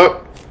sleeve these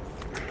up.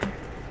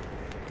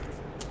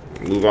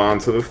 Move on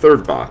to the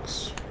third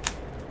box.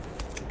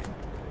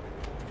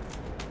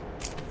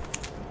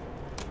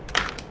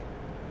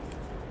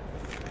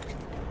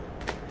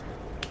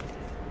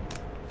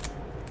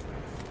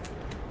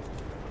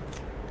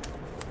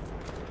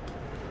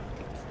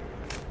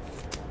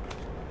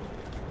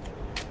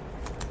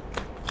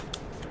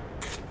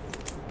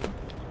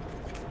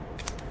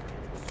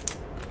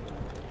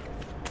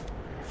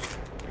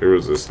 Here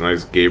was this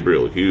nice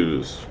Gabriel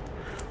Hughes.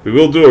 We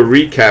will do a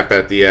recap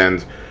at the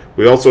end.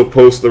 We also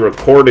post the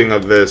recording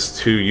of this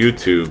to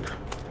YouTube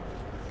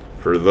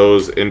for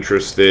those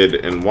interested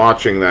in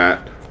watching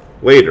that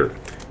later.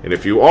 And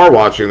if you are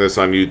watching this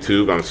on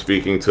YouTube, I'm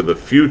speaking to the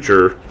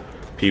future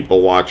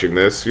people watching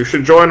this, you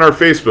should join our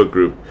Facebook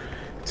group.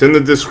 It's in the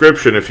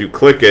description. If you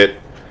click it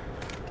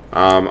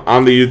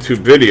on the YouTube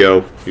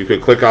video, you can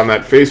click on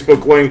that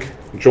Facebook link,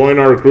 join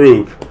our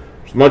group.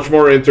 Much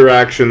more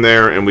interaction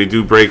there, and we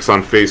do breaks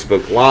on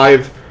Facebook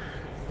Live,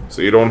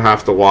 so you don't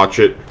have to watch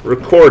it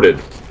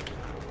recorded.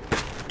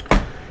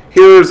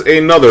 Here's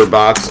another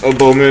box of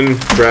Bowman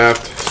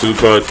Draft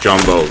Super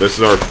Jumbo. This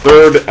is our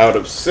 3rd out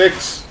of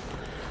 6,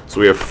 so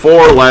we have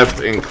 4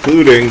 left,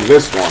 including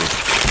this one.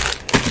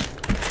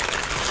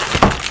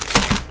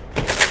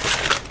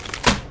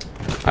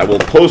 I will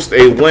post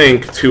a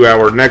link to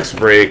our next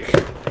break,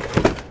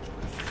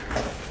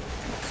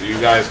 so you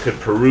guys could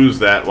peruse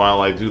that while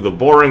I do the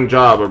boring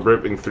job of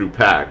ripping through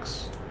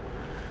packs.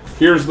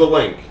 Here's the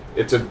link.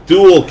 It's a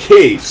dual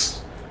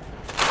case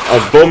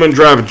of Bowman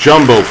Draft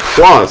Jumbo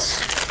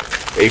plus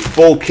a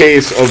full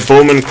case of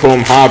Bowman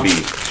Chrome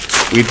Hobby.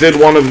 We did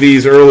one of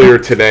these earlier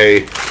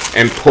today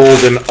and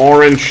pulled an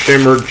orange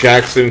shimmer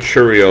Jackson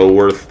Churio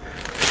worth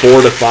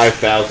 $4,000 to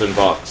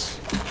 $5,000.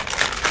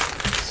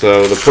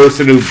 So the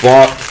person who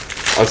bought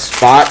a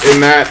spot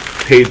in that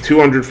paid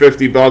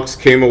 $250,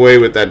 came away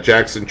with that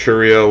Jackson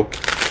Churio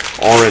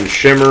orange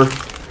shimmer.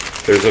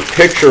 There's a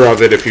picture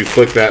of it if you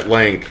click that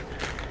link.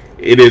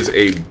 It is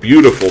a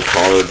beautiful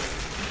card.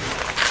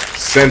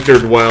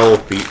 Centered well.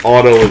 The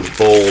auto is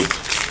bold.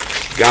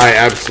 Guy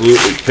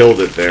absolutely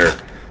killed it there.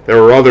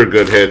 There were other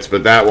good hits,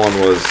 but that one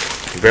was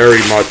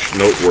very much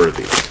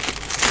noteworthy.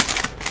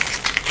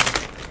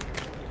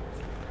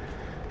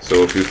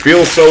 So if you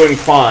feel so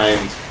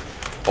inclined,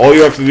 all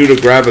you have to do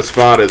to grab a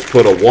spot is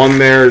put a 1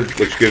 there,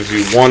 which gives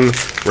you 1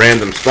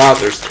 random spot.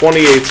 There's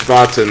 28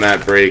 spots in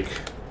that break.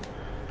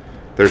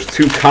 There's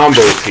 2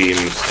 combo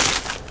teams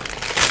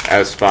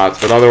as spots,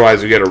 but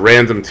otherwise you get a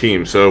random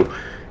team. So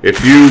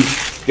if you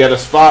get a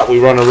spot, we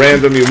run a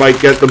random, you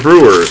might get the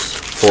Brewers,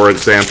 for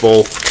example.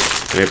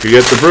 And if you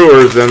get the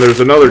Brewers, then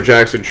there's another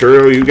Jackson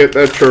Churio, you get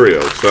that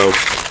Churio. So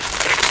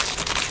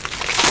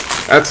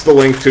that's the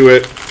link to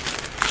it.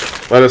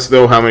 Let us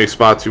know how many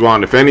spots you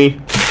want, if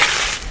any.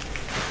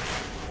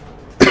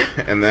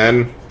 And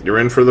then you're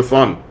in for the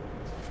fun.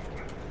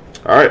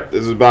 Alright,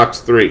 this is box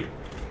 3.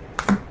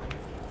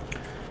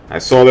 I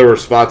saw there were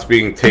spots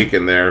being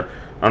taken there.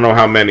 I don't know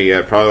how many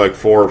yet, probably like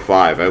 4 or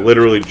 5. I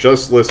literally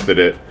just listed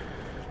it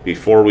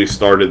before we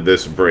started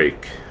this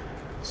break.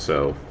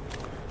 So,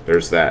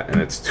 there's that. And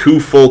it's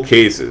 2 full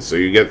cases. So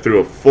you get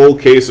through a full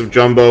case of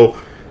Jumbo,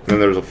 and then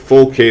there's a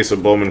full case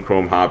of Bowman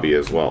Chrome Hobby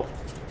as well.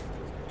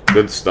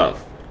 Good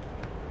stuff.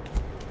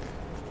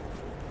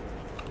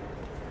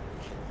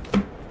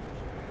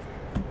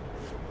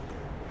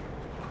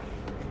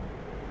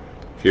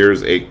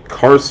 Here's a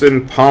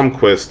Carson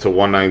Palmquist to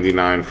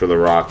 199 for the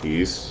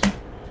Rockies.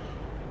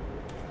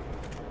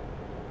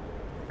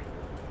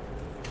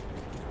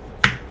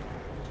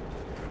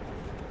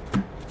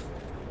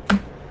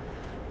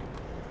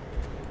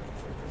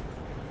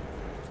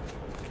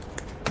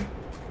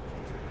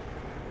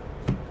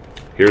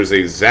 Here's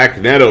a Zach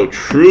Neto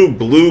True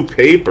Blue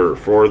Paper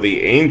for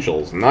the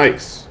Angels.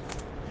 Nice.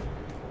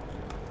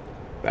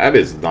 That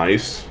is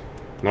nice.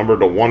 Number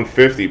to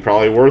 150,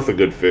 probably worth a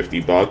good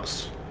 50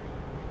 bucks.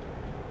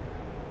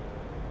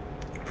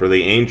 For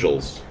the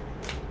Angels.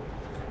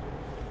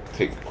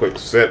 Take a quick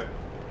sip.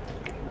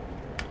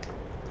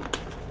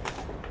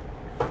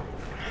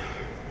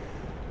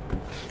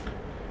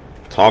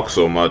 Talk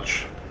so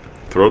much,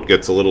 throat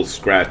gets a little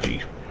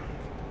scratchy.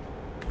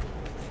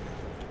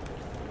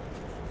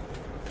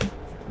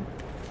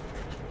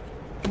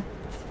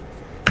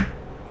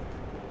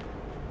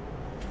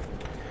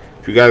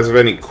 If you guys have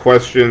any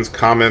questions,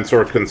 comments,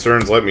 or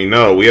concerns, let me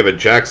know. We have a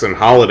Jackson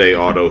Holiday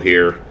auto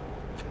here.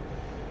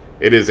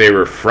 It is a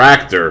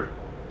refractor.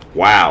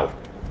 Wow.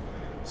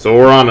 So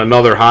we're on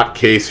another hot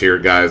case here,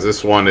 guys.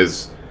 This one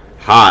is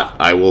hot,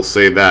 I will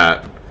say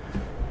that.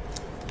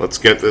 Let's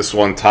get this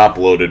one top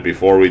loaded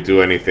before we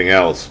do anything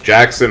else.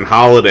 Jackson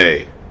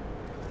Holiday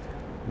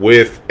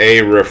with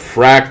a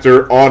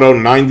refractor auto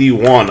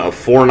 91 of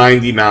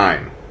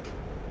 499.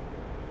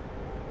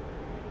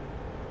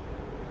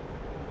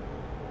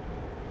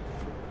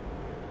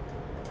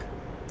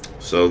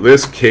 So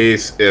this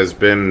case has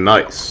been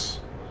nice.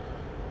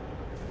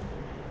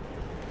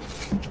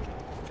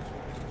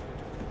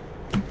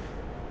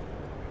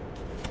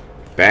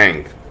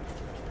 Bang.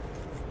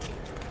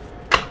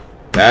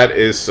 That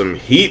is some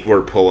heat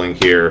we're pulling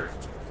here.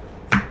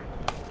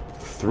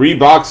 3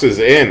 boxes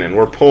in, and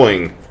we're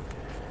pulling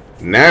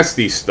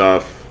nasty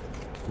stuff.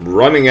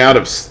 Running out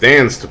of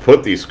stands to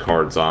put these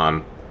cards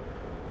on.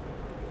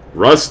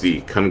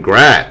 Rusty,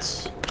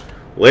 congrats.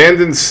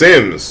 Landon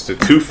Sims to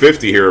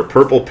 250 here, a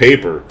purple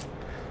paper.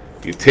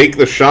 You take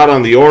the shot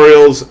on the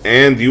Orioles,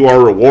 and you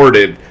are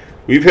rewarded.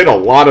 We've hit a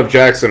lot of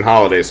Jackson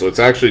Holiday, so it's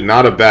actually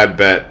not a bad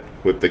bet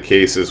with the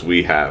cases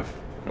we have.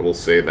 I will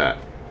say that.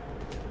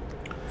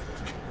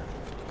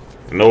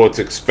 I know it's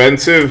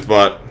expensive,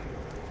 but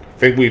I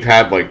think we've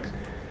had like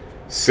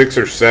 6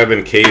 or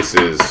 7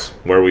 cases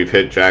where we've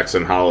hit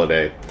Jackson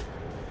Holiday.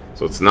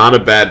 So it's not a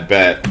bad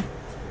bet.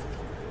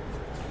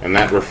 And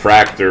that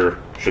refractor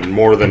should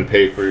more than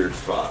pay for your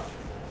spot.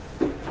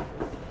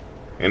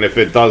 And if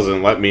it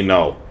doesn't, let me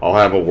know. I'll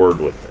have a word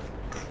with it.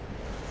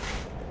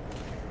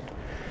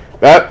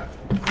 That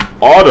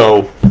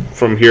auto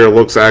from here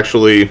looks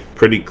actually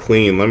pretty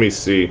clean. Let me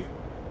see.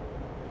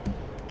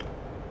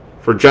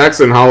 For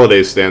Jackson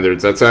Holiday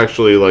standards, that's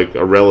actually like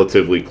a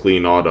relatively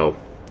clean auto.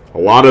 A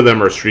lot of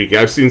them are streaky.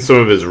 I've seen some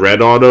of his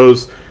red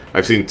autos.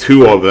 I've seen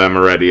 2 of them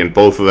already, and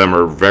both of them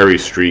are very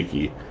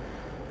streaky.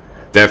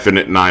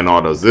 Definite 9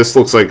 autos. This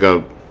looks like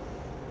a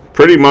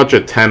pretty much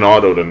a 10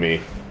 auto to me.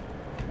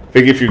 I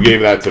think if you gave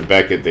that to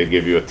Beckett, they'd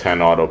give you a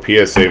 10 auto.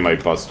 PSA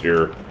might bust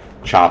your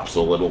chops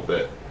a little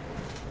bit.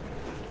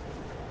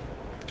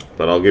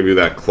 But I'll give you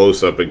that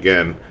close-up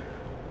again.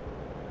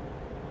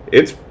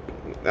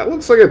 That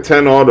looks like a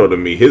 10 auto to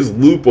me. His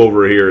loop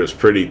over here is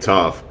pretty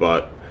tough,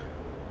 but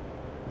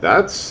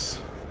that's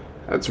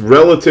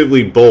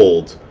relatively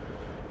bold.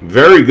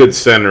 Very good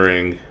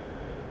centering.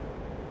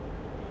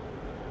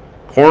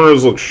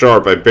 Corners look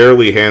sharp. I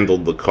barely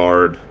handled the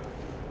card.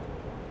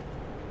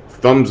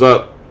 Thumbs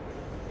up.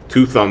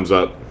 2 thumbs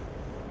up.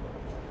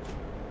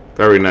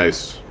 Very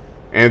nice.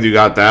 And you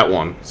got that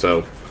one,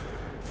 so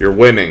you're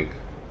winning.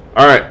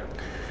 Alright.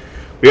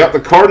 We got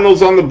the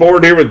Cardinals on the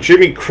board here with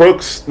Jimmy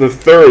Crooks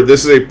III.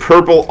 This is a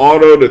purple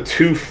auto to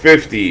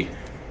 250.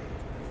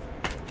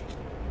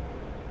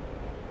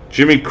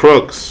 Jimmy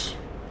Crooks.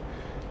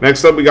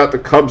 Next up, we got the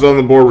Cubs on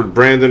the board with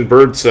Brandon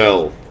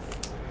Birdsell.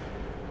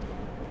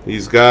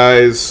 These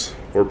guys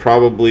were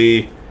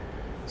probably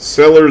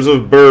sellers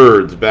of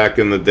birds back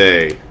in the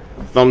day.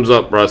 Thumbs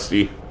up,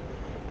 Rusty.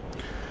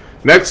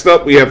 Next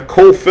up, we have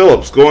Cole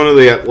Phillips going to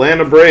the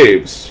Atlanta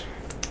Braves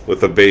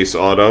with a base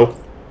auto.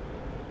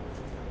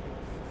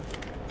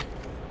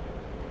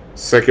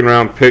 Second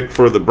round pick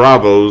for the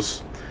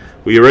Bravos.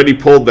 We already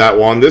pulled that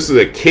one. This is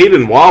a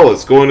Caden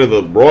Wallace going to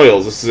the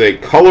Royals. This is a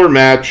color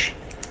match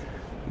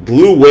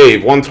Blue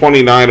Wave,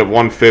 129 of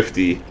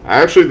 150.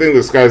 I actually think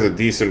this guy's a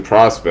decent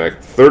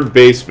prospect. Third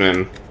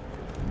baseman.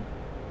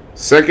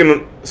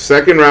 Second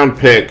second round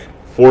pick,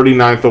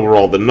 49th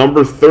overall, the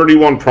number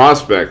 31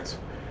 prospect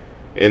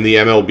in the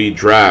MLB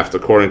draft,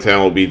 according to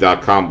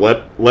MLB.com.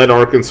 Led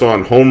Arkansas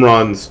in home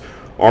runs,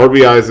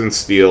 RBIs, and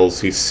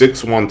steals. He's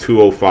 6'1",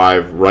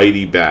 205,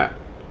 righty bat.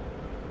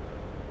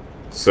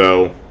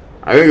 So,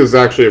 I think it's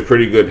actually a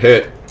pretty good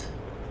hit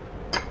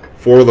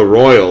for the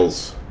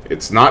Royals.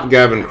 It's not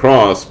Gavin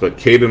Cross, but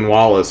Caden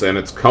Wallace, and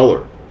it's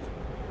color.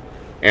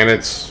 And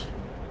it's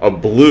a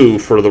blue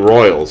for the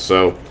Royals,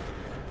 so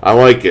I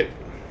like it.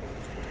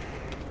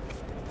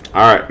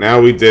 Alright, now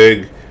we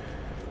dig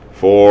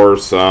for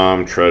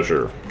some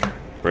treasure.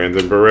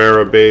 Brandon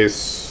Barrera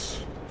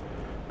base,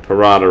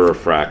 Parada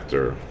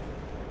refractor.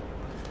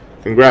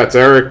 Congrats,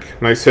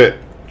 Eric. Nice hit.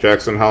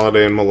 Jackson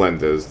Holiday and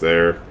Melendez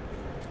there.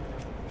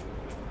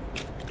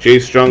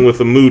 Jace Jung with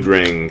a mood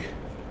ring.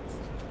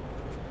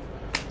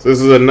 So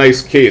this is a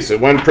nice case. It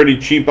went pretty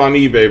cheap on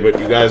eBay, but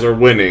you guys are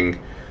winning.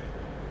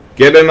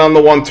 Get in on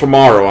the one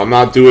tomorrow. I'm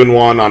not doing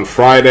one on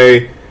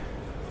Friday.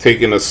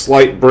 Taking a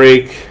slight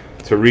break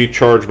to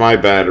recharge my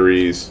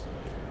batteries.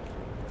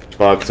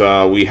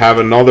 But we have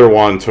another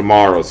one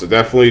tomorrow. So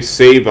definitely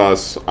save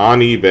us on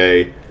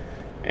eBay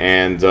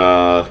and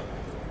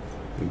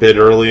bid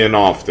early and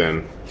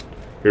often.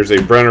 Here's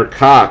a Brenner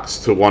Cox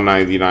to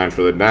 199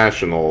 for the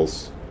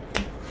Nationals.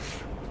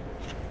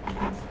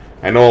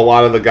 I know a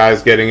lot of the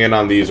guys getting in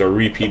on these are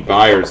repeat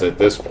buyers at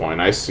this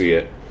point. I see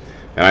it.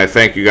 And I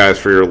thank you guys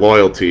for your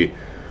loyalty.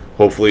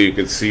 Hopefully you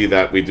can see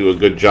that we do a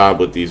good job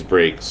with these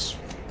breaks.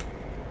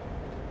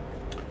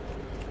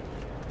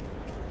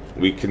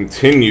 We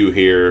continue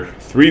here.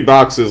 3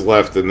 boxes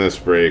left in this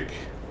break.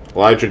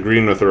 Elijah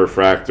Green with a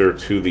refractor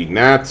to the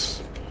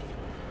Nats.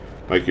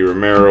 Mikey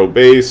Romero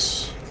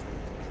base.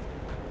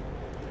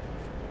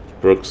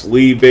 Brooks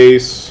Lee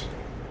base.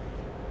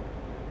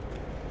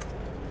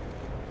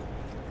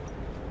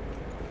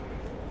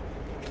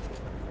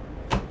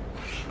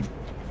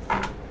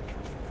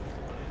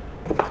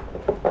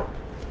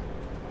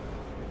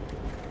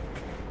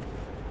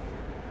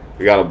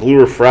 We got a blue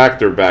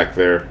refractor back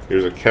there.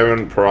 Here's a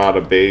Kevin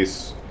Parada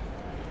base.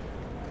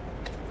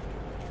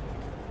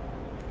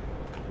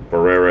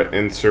 Barrera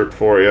insert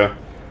for you.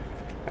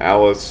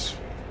 Alice.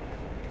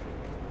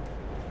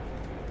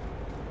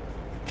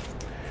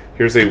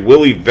 Here's a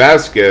Willie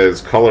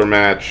Vasquez color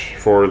match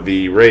for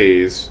the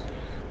Rays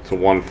to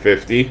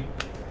 150.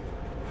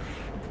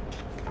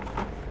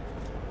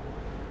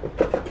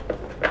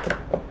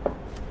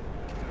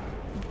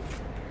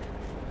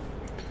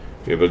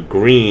 We have a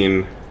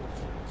green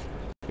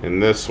in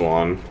this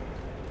one.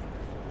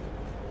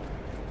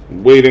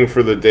 Waiting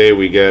for the day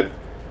we get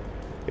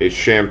a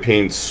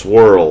champagne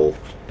swirl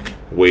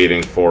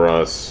waiting for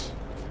us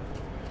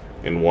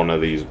in one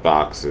of these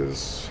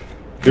boxes.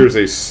 Here's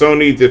a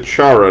Sony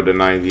DeChara to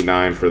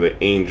 99 for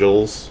the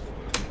Angels.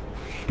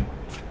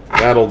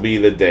 That'll be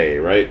the day,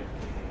 right?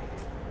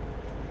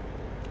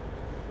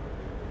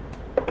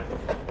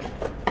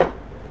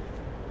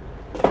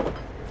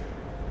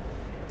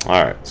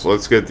 Alright, so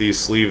let's get these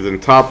sleeved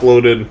and top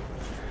loaded.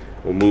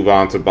 We'll move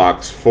on to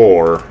box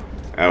 4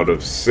 out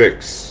of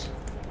 6.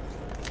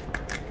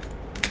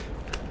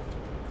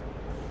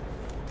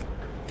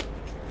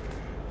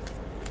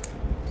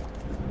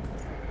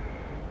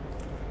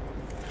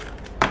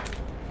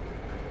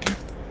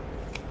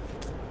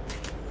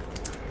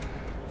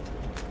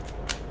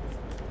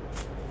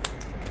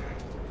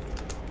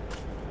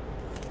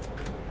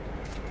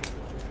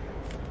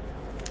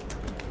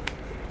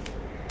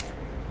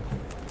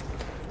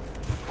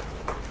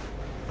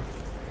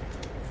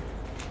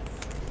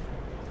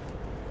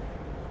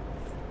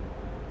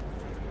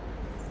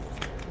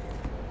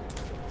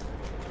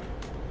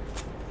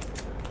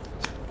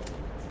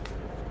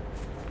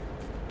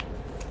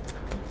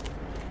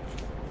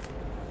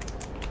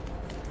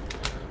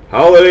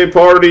 Holiday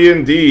party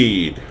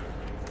indeed.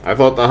 I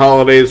thought the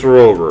holidays were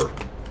over.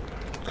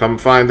 Come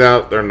find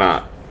out they're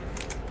not.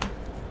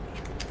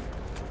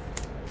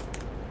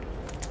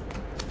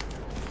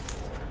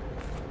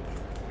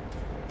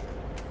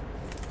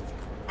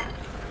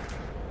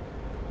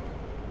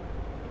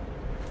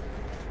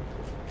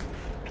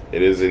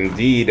 It is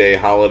indeed a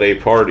holiday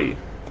party.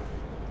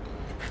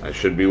 I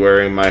should be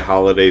wearing my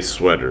holiday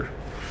sweater,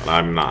 but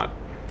I'm not.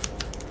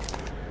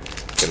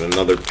 Get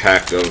another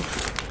pack of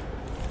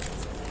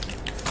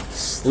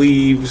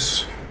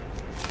sleeves.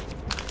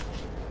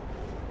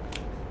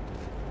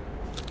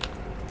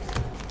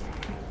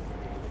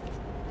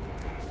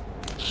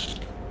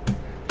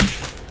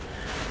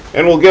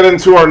 And we'll get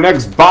into our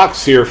next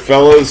box here,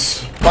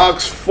 fellas.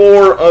 Box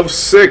 4 of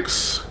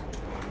 6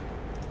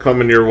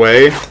 coming your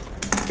way.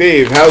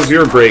 Dave, how's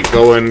your break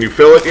going? You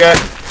fill it yet?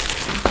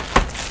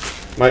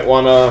 Might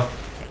want to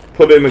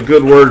put in a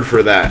good word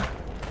for that.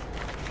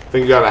 I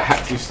think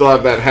you still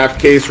have that half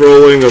case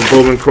rolling of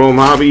Bowman Chrome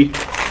Hobby.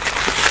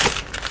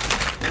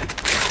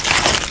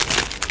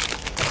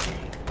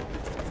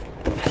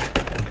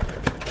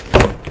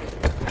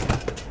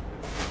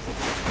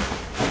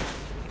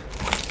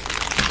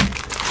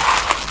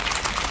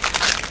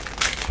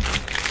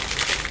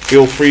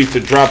 Feel free to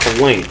drop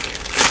a link.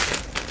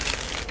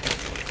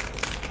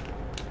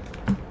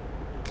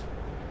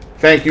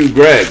 Thank you,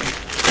 Greg,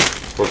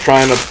 for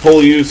trying to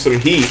pull you some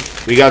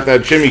heat. We got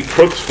that Jimmy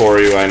Crooks for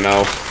you, I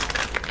know.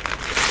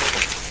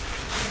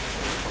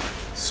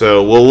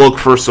 So we'll look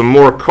for some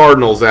more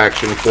Cardinals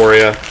action for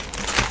you.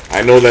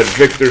 I know that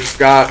Victor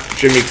Scott,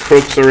 Jimmy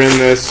Crooks are in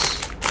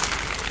this.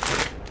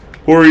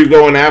 Who are you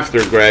going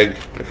after, Greg,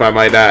 if I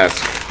might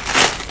ask?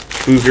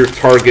 Who's your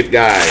target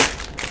guy?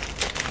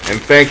 And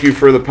thank you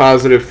for the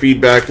positive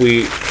feedback.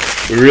 We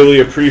really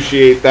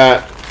appreciate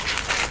that.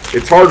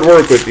 It's hard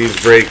work with these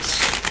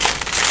breaks.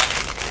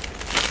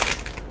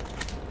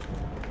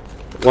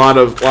 A lot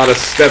of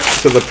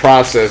steps to the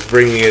process,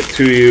 bringing it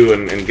to you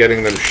and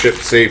getting them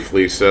shipped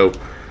safely. So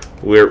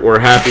we're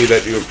happy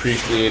that you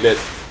appreciate it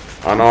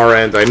on our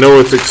end. I know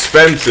it's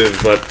expensive,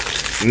 but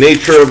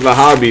nature of the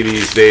hobby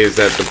these days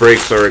that the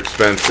breaks are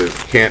expensive.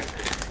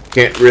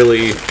 Can't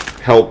really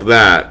help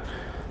that.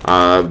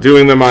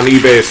 Doing them on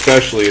eBay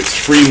especially, it's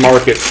free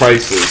market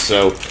prices.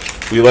 So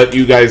we let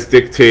you guys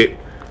dictate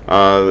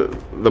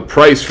the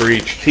price for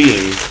each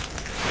team,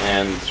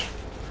 and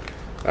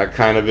that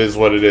kind of is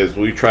what it is.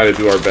 We try to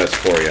do our best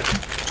for you.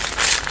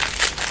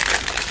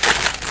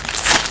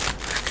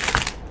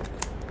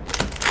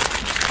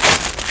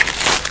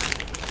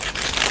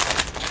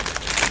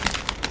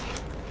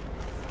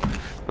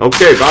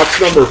 Okay, box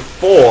number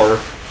 4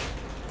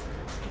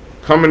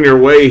 coming your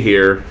way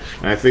here.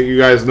 I think you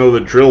guys know the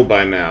drill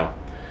by now.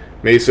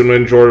 Mason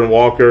Wynn, Jordan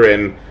Walker,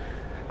 and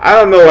I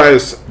don't know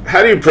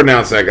how do you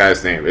pronounce that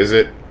guy's name? Is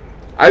it?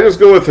 I just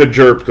go with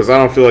Hajerp because I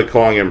don't feel like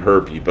calling him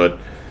Herpy, but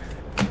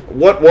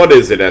what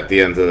is it at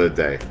the end of the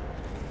day?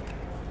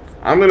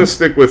 I'm gonna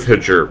stick with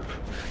Hajerp.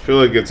 I feel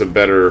like it's a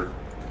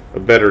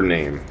better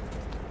name.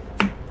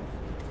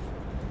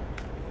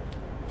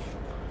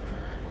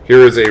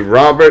 Here is a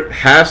Robert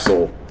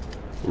Hassel.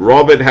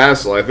 Robert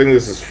Hassel. I think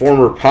this is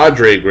former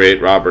Padre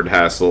great Robert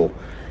Hassel.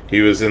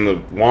 He was in the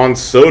Juan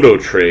Soto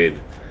trade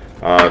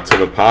to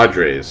the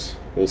Padres.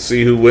 We'll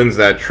see who wins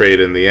that trade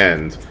in the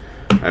end.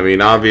 I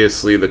mean,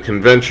 obviously, the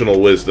conventional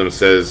wisdom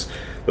says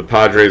the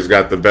Padres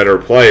got the better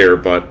player,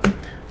 but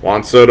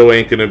Juan Soto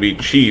ain't going to be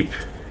cheap,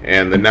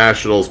 and the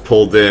Nationals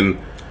pulled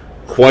in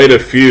quite a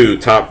few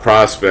top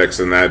prospects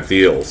in that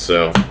deal.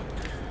 So,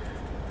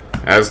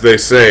 as they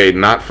say,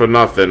 not for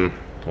nothing.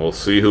 We'll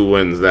see who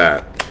wins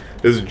that.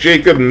 This is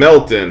Jacob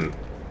Melton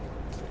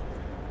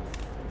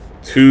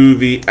to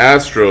the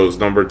Astros,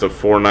 numbered to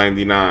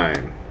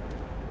 499.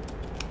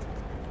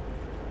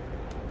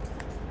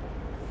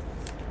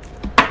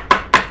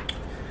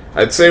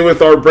 I'd say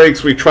with our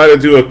breaks, we try to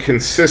do a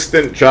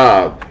consistent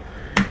job.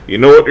 You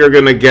know what you're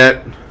going to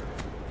get.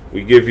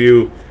 We give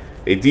you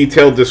a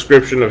detailed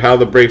description of how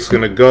the break's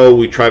going to go.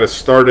 We try to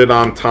start it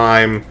on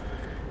time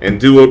and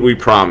do what we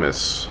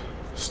promise.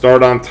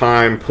 Start on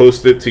time,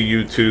 post it to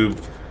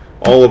YouTube,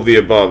 all of the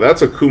above.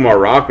 That's a Kumar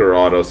Rocker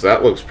auto, so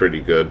that looks pretty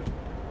good.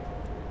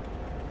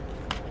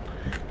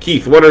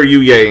 Keith, what are you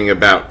yaying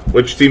about?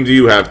 Which team do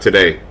you have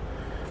today?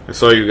 I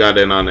saw you got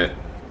in on it.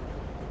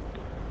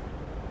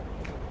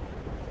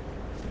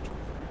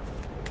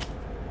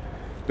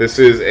 This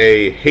is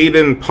a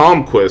Hayden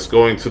Palmquist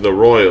going to the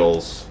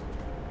Royals.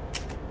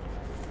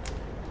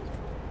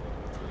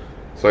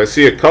 So I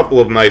see a couple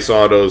of nice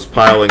autos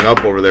piling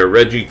up over there.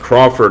 Reggie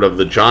Crawford of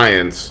the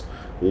Giants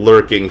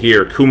lurking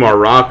here. Kumar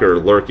Rocker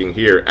lurking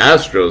here.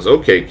 Astros.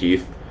 Okay,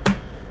 Keith.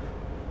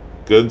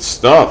 Good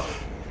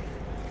stuff.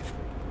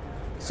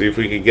 See if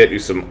we can get you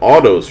some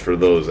autos for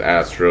those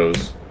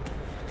Astros.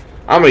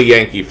 I'm a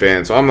Yankee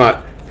fan, so I'm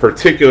not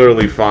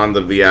particularly fond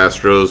of the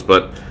Astros,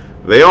 but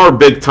they are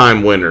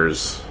big-time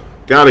winners.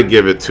 Gotta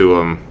give it to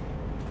them.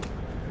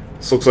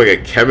 This looks like a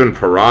Kevin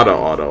Parada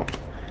auto.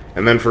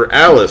 And then for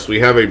Alice,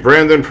 we have a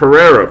Brandon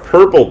Pereira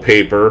purple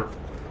paper.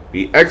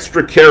 Be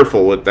extra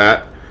careful with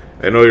that.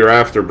 I know you're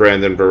after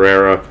Brandon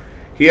Pereira.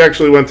 He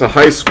actually went to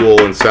high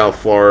school in South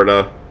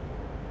Florida.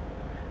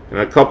 And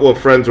a couple of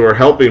friends who are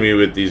helping me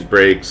with these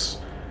breaks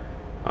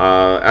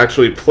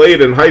actually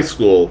played in high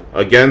school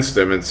against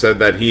him and said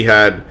that he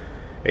had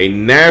a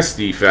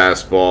nasty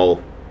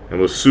fastball and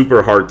was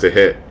super hard to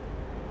hit.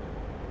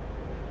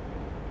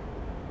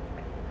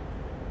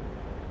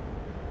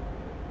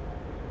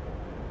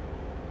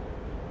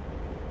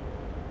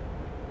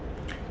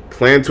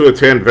 Plan to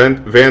attend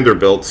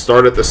Vanderbilt,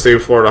 start at the same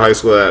Florida high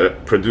school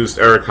that produced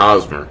Eric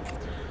Hosmer.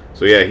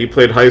 So yeah, he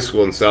played high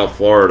school in South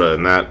Florida,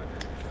 and that,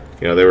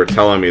 you know, they were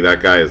telling me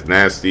that guy is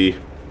nasty.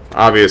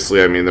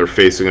 Obviously, I mean, they're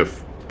facing a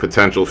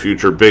potential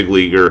future big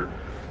leaguer,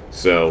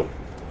 so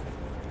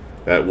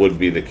that would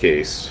be the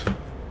case.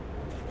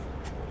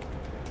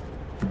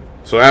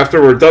 So after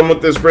we're done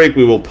with this break,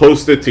 we will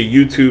post it to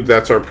YouTube.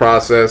 That's our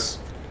process.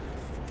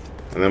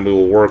 And then we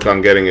will work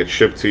on getting it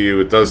shipped to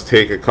you. It does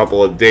take a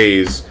couple of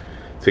days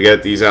to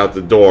get these out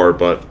the door,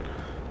 but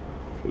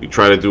we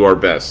try to do our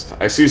best.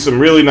 I see some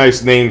really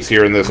nice names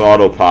here in this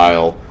auto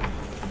pile.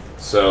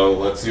 So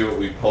let's see what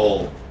we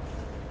pull.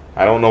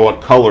 I don't know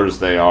what colors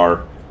they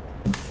are.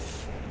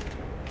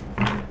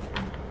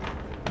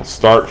 I'll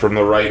start from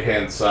the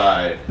right-hand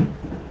side.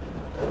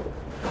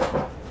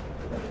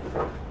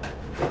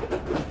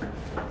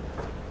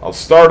 A I'll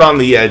start on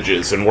the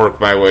edges and work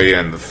my way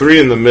in. The three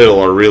in the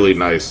middle are really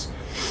nice.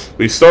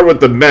 We start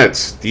with the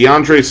Mets.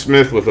 DeAndre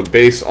Smith with a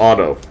base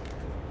auto.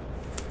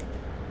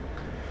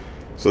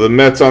 So the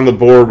Mets on the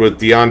board with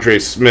DeAndre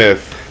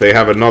Smith. They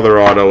have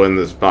another auto in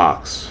this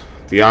box.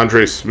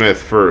 DeAndre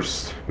Smith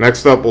first.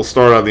 Next up, we'll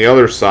start on the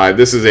other side.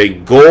 This is a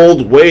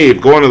gold wave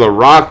going to the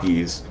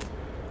Rockies.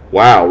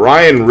 Wow,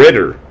 Ryan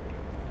Ritter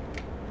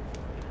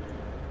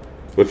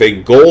with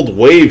a gold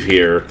wave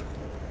here.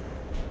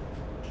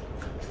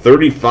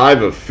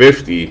 35 of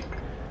 50.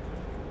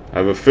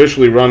 I've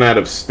officially run out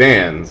of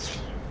stands.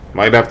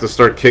 Might have to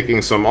start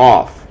kicking some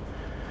off.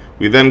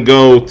 We then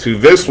go to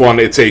this one.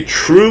 It's a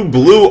true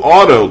blue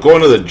auto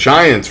going to the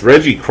Giants,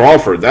 Reggie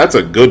Crawford. That's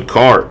a good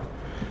card.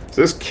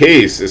 This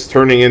case is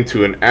turning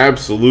into an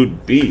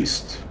absolute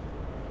beast.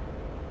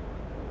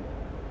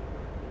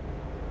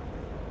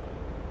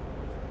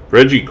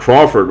 Reggie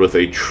Crawford with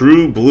a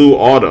true blue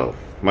auto.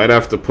 Might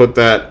have to put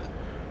that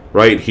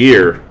right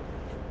here.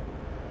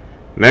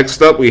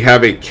 Next up, we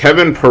have a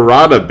Kevin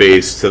Parada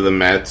base to the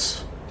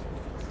Mets.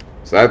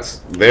 So that's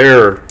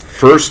their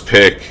first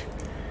pick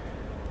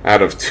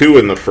out of 2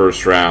 in the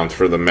first round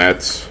for the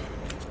Mets.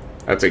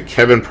 That's a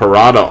Kevin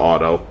Parada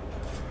auto.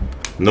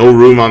 No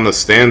room on the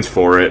stands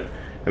for it.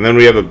 And then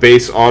we have a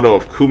base auto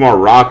of Kumar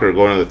Rocker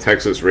going to the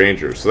Texas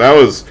Rangers. So that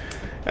was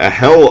a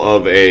hell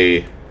of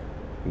a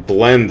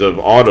blend of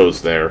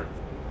autos there.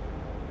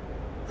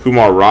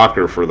 Kumar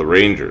Rocker for the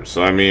Rangers.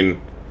 So, I mean,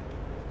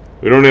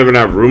 we don't even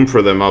have room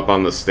for them up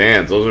on the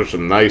stands. Those are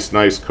some nice,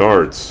 nice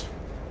cards.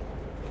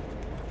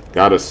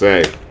 Gotta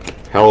say.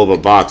 Hell of a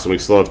box, and we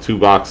still have 2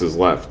 boxes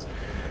left.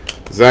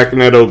 Zach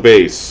Neto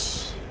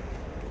base.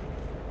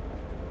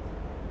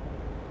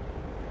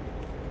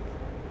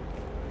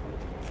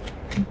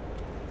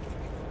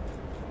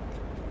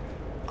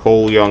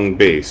 Cole Young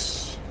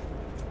base.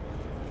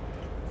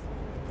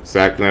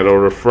 Zach Neto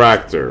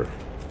refractor.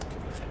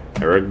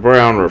 Eric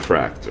Brown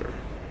refractor.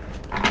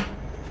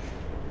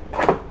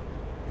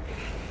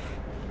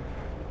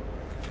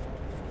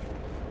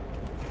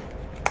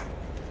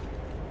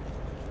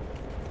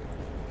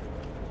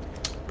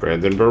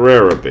 Brandon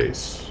Barrera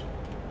base.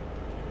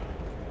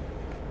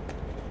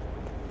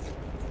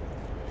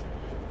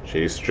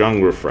 Chase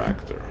Jung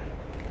refractor.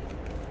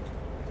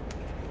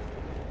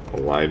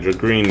 Elijah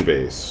Green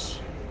base.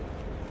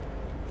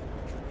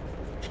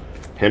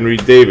 Henry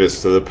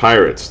Davis to the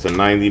Pirates to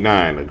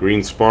 99. A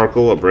green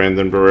sparkle, a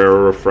Brandon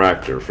Barrera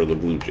refractor for the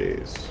Blue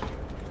Jays.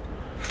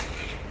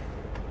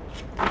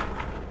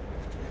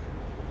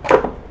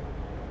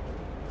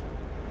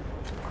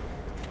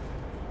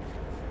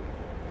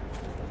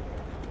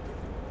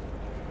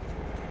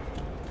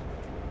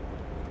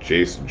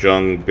 Chase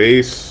Jung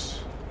base.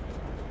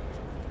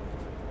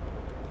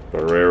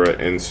 Barrera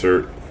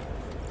insert.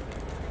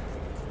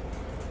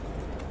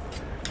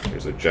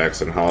 Here's a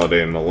Jackson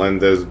Holiday and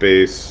Melendez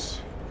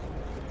base.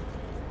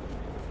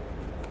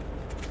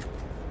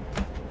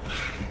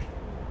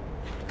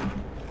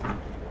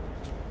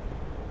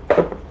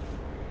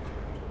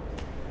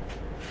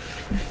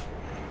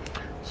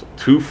 So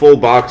 2 full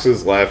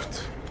boxes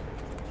left.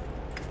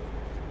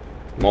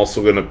 I'm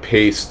also going to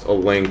paste a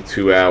link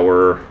to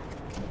our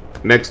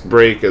next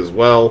break as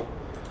well.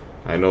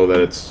 I know that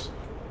it's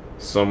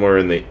somewhere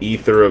in the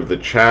ether of the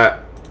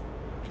chat,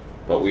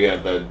 but we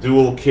have the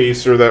dual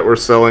caser that we're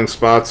selling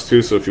spots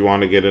to, so if you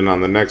want to get in on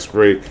the next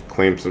break,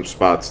 claim some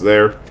spots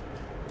there.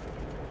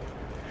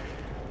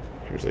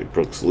 Here's a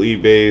Brooks Lee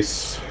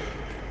base.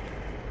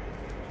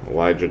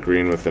 Elijah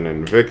Green with an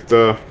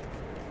Invicta.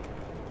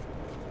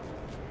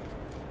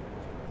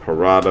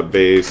 Parada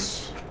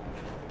base.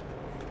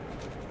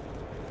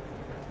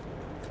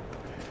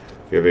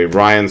 We have a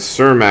Ryan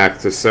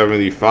Cermak to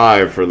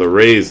 75 for the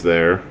Rays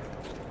there.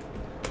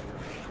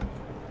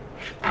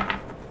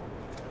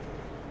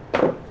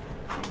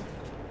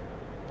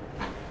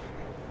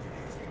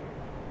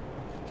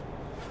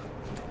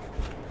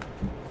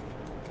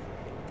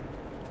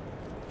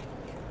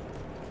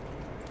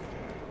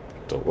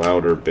 The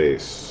Louder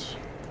base.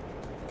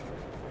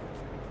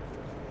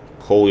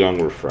 Cole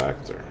Young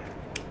refractor.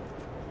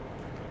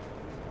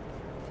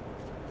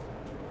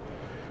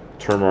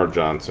 Termar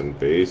Johnson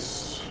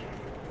base.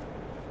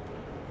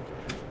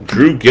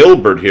 Drew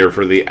Gilbert here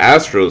for the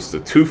Astros to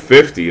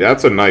 250.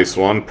 That's a nice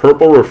one.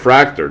 Purple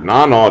refractor.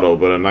 Non-auto,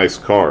 but a nice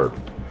card.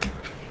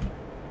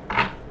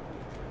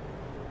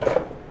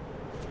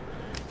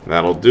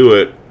 That'll do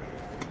it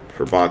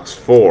for box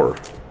 4.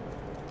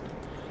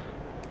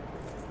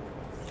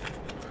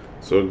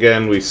 So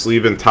again, we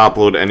sleeve and top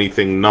load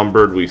anything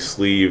numbered. We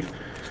sleeve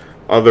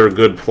other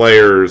good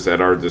players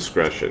at our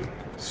discretion.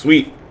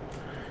 Sweet.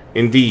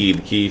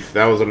 Indeed, Keith.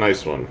 That was a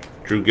nice one.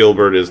 Drew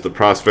Gilbert is the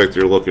prospect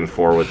you're looking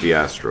for with the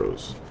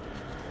Astros,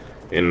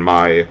 in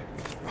my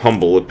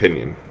humble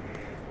opinion.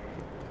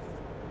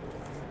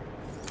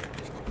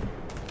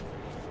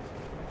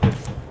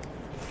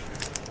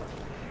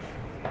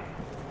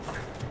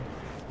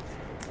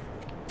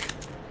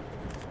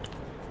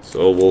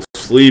 So we'll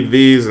sleeve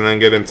these and then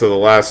get into the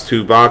last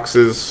 2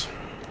 boxes.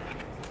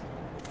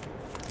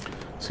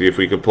 See if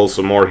we can pull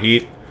some more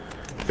heat.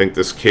 I think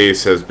this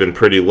case has been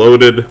pretty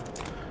loaded.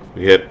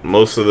 We hit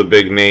most of the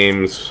big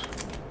names.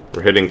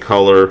 We're hitting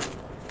color.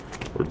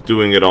 We're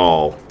doing it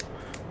all.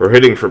 We're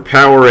hitting for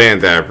power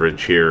and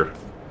average here,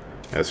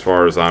 as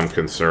far as I'm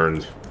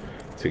concerned,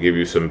 to give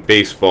you some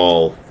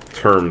baseball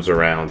terms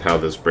around how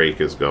this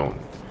break is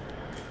going.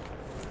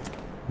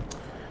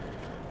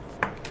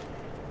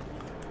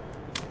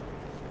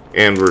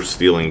 And we're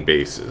stealing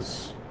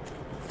bases.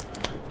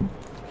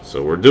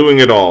 So we're doing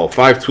it all.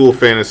 5-tool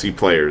fantasy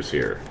players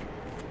here.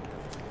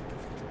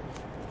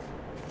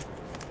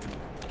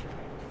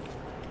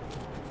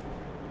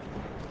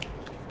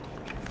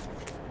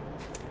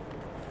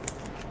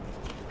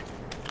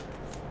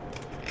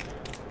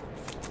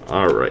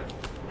 All right.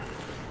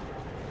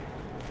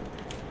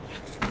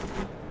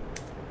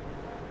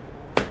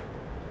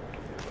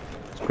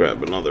 Let's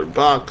grab another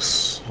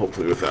box,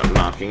 hopefully without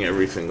knocking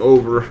everything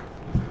over.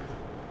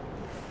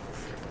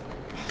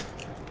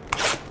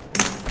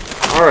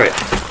 All right,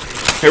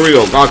 here we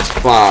go, box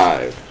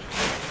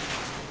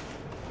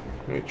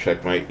 5. Let me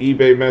check my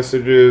eBay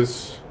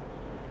messages.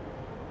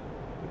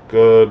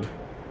 Good.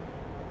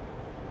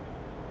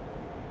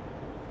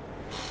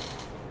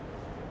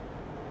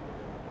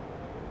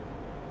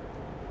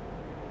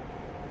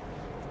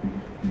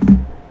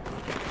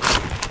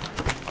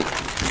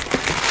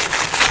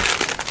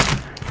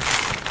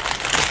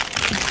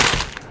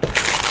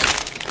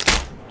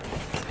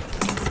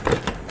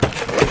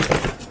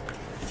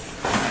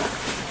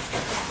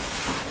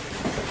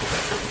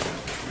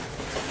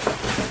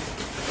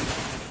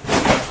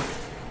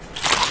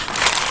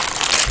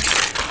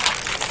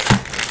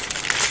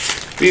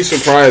 Be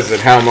surprised at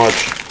how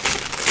much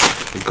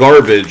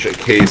garbage a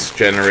case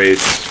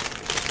generates.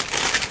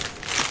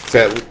 It's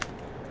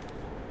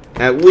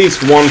at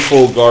least one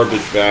full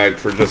garbage bag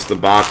for just the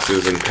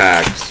boxes and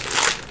packs.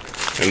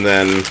 And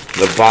then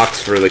the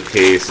box for the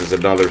case is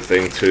another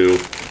thing to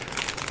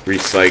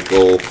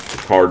recycle the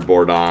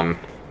cardboard on.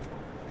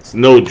 It's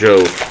no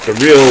joke.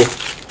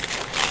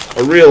 It's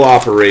a real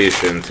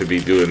operation to be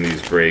doing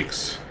these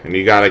breaks. And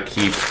you gotta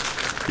keep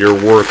your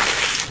work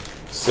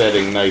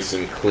setting nice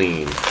and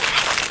clean.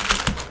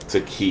 It's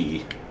a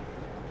key.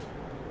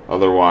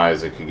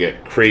 Otherwise, it could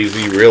get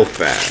crazy real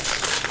fast.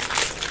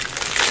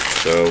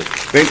 So, I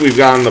think we've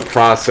gotten the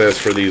process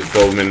for these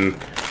Bowman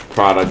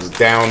products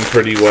down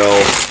pretty well.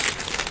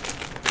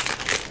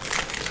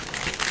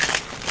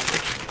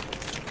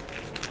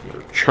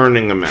 We're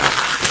churning them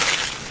out.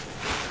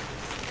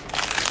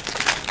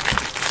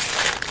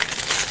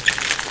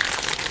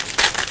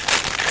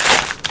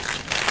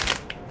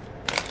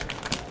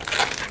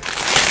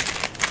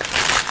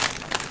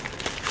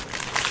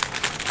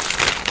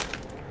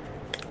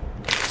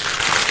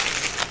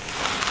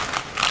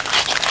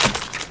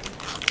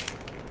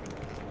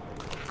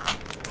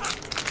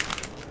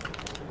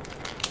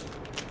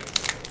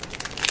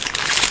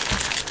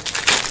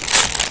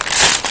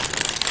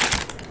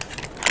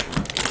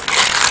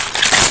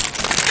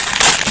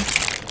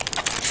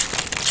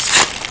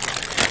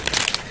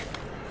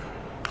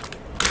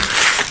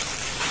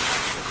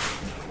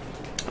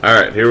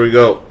 Alright, here we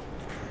go.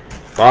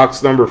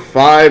 Box number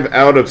 5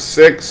 out of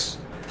 6.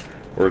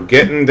 We're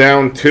getting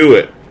down to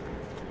it.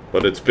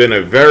 But it's been a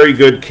very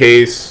good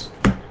case.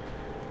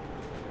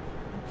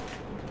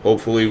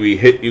 Hopefully we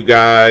hit you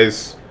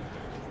guys.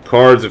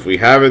 Cards, if we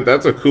haven't,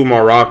 that's a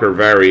Kumar Rocker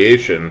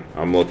variation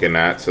I'm looking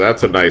at. So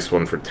that's a nice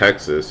one for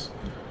Texas.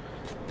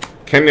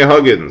 Kenya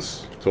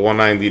Huggins to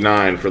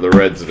 199 for the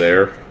Reds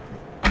there.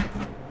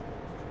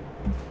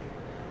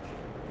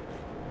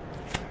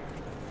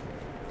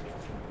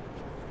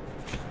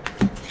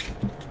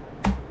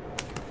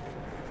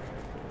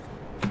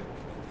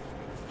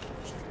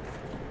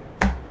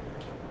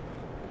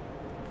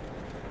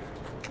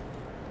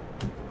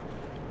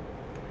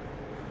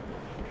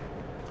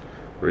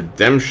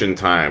 Redemption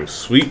time.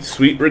 Sweet,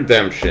 sweet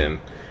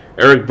redemption.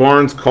 Eric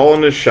Barnes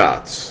calling his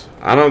shots.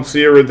 I don't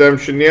see a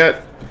redemption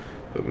yet,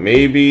 but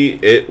maybe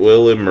it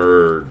will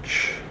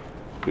emerge.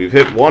 We've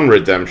hit one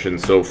redemption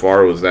so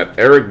far. It was that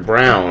Eric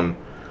Brown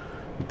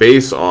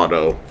base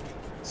auto.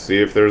 Let's see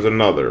if there's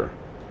another.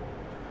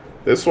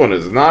 This one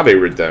is not a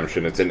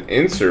redemption. It's an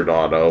insert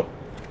auto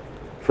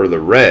for the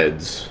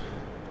Reds.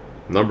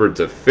 Numbered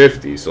to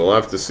 50. So we'll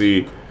have to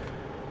see.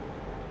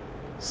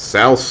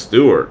 Sal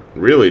Stewart,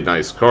 really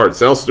nice card.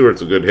 Sal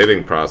Stewart's a good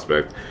hitting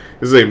prospect.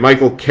 This is a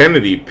Michael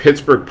Kennedy,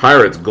 Pittsburgh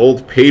Pirates,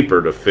 gold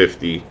paper to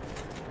 50.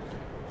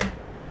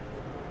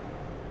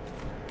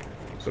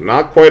 So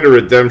not quite a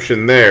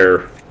redemption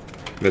there,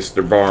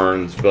 Mr.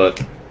 Barnes,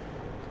 but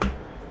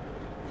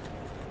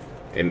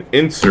an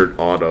insert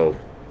auto,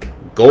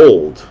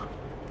 gold.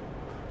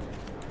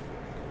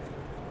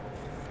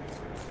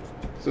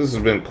 So this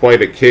has been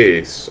quite a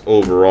case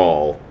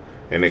overall,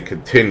 and it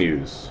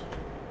continues.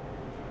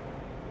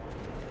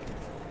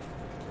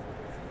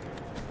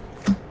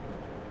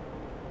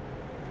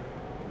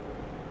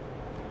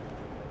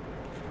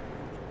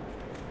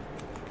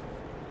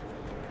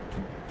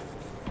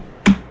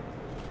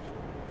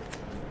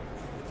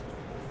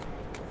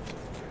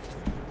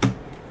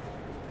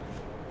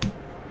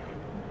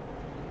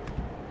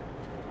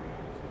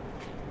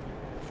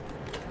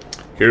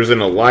 Here's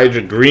an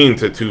Elijah Green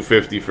to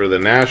 250 for the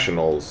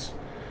Nationals.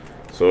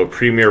 So a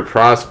premier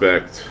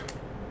prospect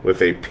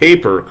with a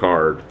paper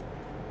card.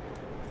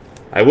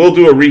 I will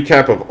do a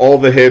recap of all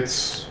the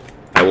hits.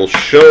 I will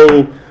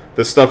show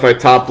the stuff I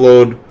top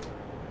load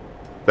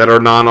that are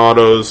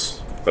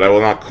non-autos, but I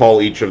will not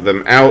call each of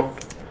them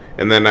out.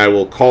 And then I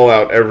will call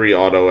out every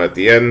auto at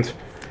the end.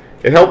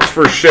 It helps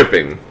for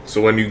shipping.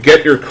 So when you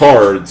get your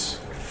cards,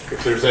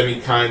 if there's any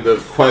kind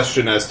of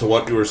question as to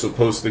what you were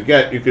supposed to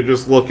get, you could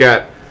just look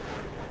at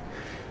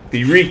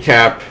the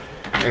recap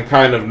and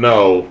kind of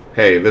know,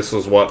 hey, this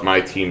is what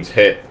my team's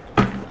hit.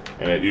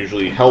 And it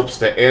usually helps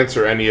to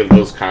answer any of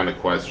those kind of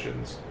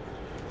questions.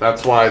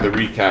 That's why the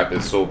recap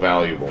is so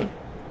valuable.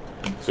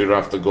 So you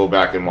don't have to go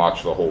back and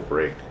watch the whole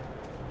break.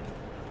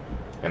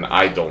 And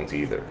I don't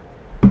either,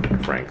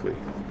 frankly.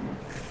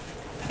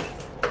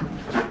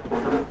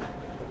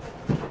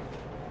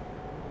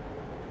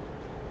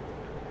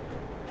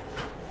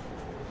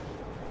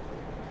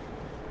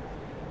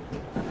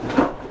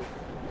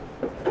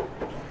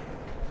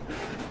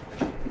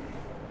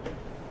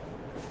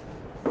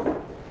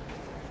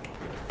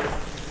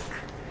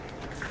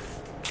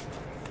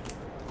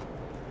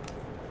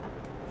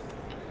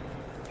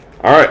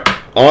 Alright,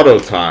 auto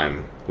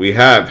time. We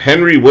have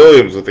Henry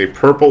Williams with a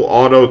purple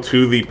auto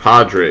to the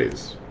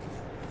Padres.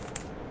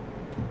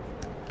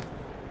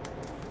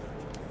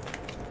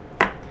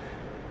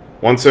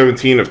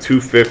 $117 of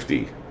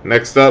 $250.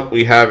 Next up,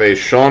 we have a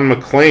Sean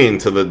McClain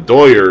to the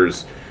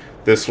Doyers.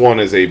 This one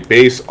is a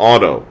base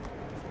auto.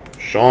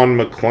 Sean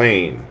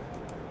McClain.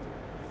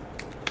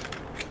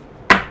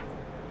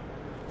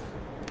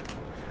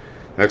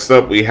 Next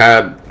up, we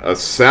had a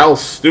Sal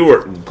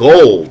Stewart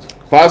Gold,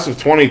 class of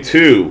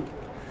 22.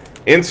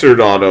 Insert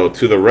auto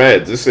to the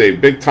Reds. This is a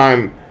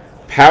big-time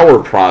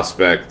power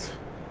prospect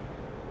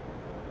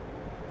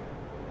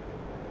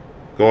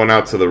going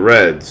out to the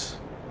Reds.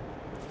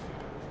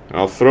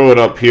 I'll throw it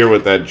up here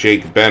with that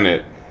Jake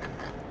Bennett.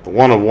 The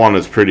 1/1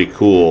 is pretty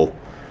cool.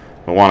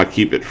 I want to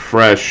keep it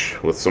fresh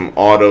with some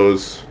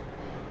autos.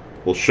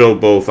 We'll show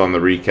both on the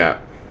recap.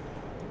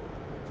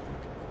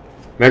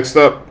 Next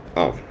up,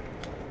 oh,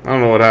 I don't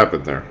know what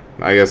happened there.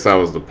 I guess that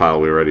was the pile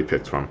we already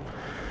picked from.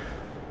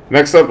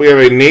 Next up, we have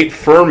a Nate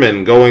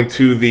Furman going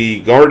to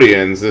the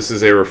Guardians. This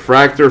is a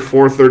refractor,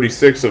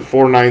 436 of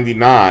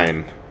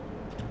 499.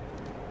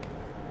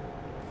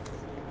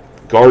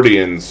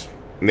 Guardians,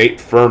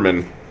 Nate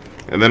Furman.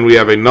 And then we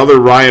have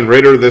another Ryan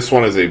Ritter. This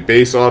one is a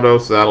base auto,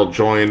 so that'll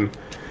join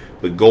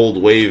the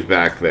gold wave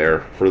back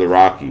there for the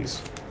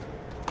Rockies.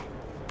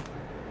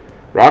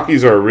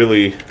 Rockies are a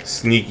really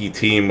sneaky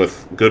team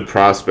with good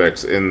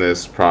prospects in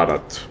this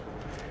product,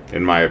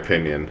 in my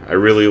opinion. I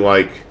really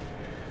like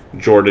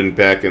Jordan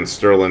Beck and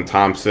Sterling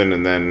Thompson,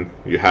 and then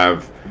you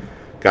have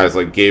guys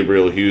like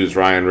Gabriel Hughes,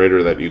 Ryan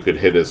Ritter that you could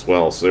hit as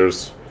well. So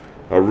there's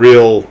a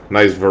real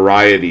nice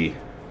variety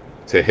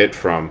to hit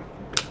from.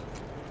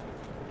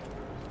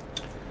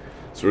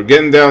 So we're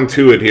getting down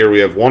to it here. We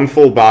have one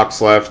full box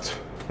left.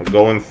 I'm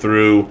going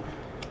through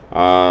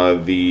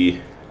the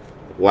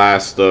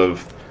last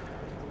of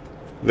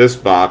this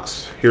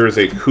box. Here is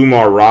a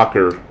Kumar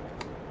Rocker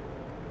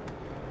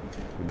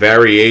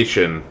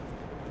variation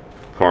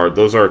card.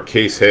 Those are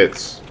case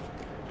hits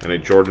and a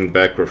Jordan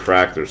Beck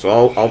refractor.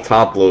 So I'll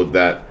top load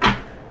that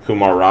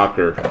Kumar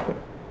Rocker.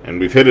 And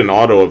we've hit an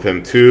auto of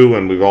him too,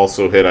 and we've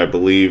also hit, I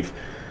believe,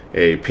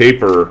 a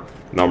paper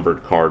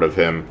numbered card of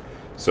him.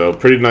 So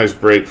pretty nice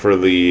break for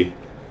the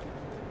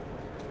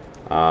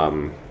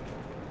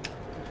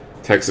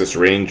Texas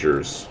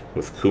Rangers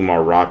with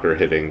Kumar Rocker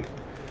hitting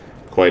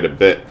quite a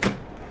bit.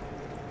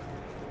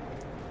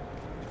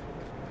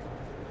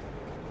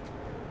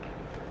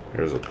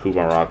 Here's a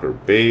Kumar Rocker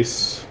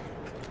base.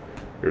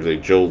 Here's a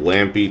Joe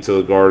Lampe to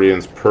the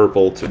Guardians,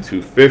 purple to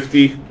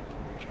 250.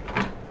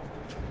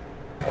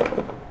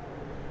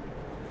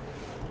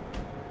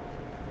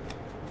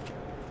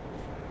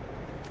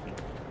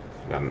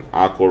 Got an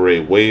Aqua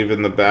Ray Wave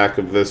in the back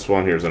of this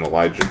one. Here's an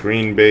Elijah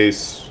Green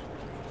base.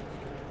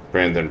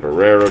 Brandon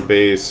Barrera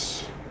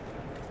base.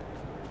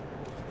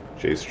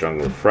 Chase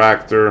Young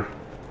refractor.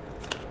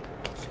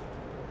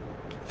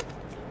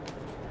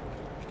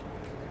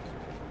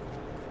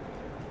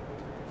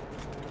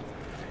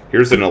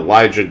 Here's an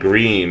Elijah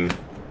Green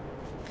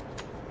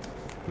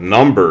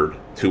numbered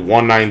to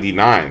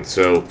 199.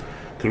 So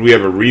could we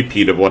have a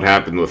repeat of what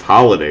happened with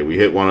Holiday? We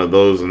hit one of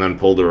those and then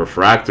pulled a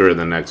refractor in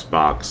the next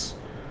box.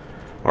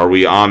 Are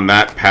we on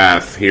that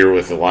path here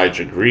with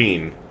Elijah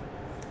Green?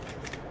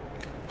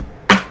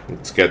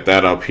 Let's get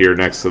that up here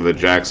next to the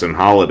Jackson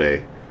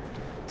Holiday.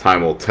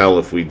 Time will tell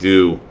if we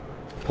do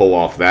pull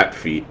off that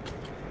feat.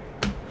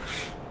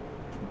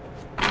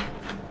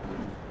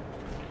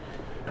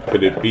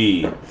 Could it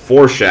be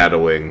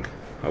foreshadowing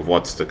of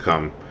what's to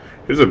come?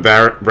 Here's a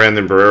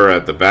Brandon Barrera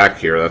at the back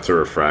here. That's a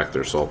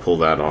refractor, so I'll pull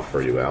that off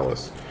for you,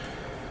 Alice.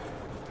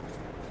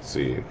 Let's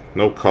see.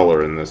 No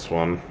color in this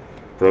one.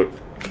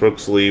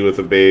 Brooks Lee with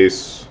a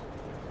base.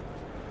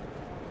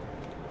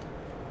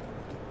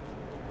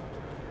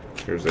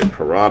 Here's a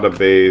Parada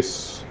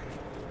base.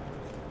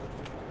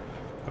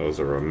 That was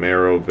a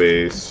Romero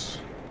base.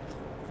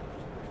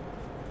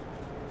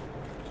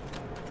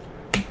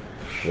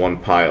 One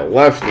pile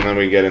left, and then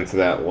we get into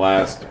that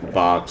last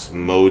box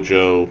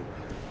mojo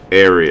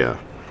area.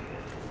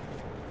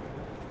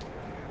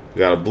 We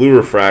got a blue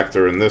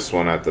refractor in this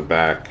one at the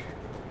back.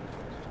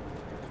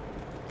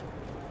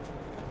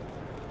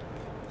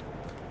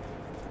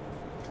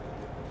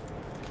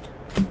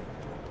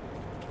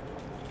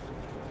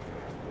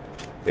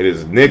 It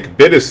is Nick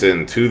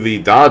Biddison to the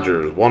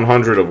Dodgers,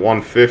 100 of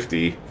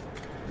 150.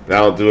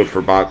 That'll do it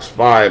for box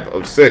 5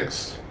 of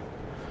 6.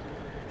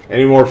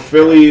 Any more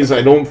Phillies?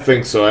 I don't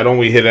think so. I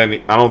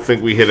don't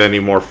think we hit any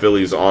more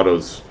Phillies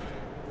autos.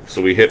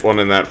 So we hit one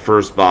in that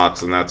first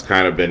box, and that's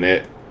kind of been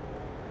it.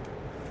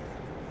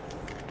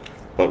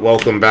 But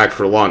welcome back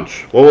for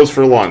lunch. What was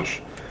for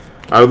lunch?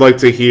 I would like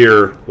to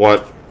hear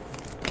what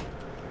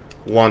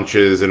lunch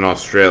is in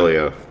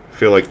Australia. I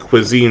feel like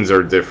cuisines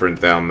are different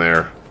down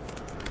there.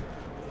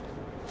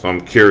 So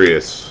I'm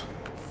curious.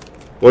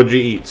 What'd you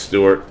eat,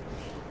 Stuart?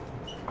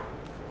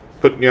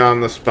 Putting you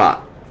on the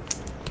spot.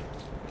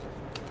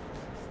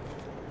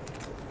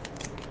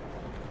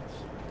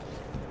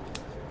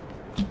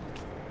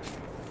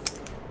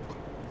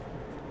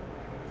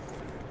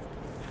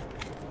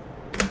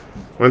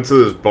 Went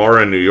to this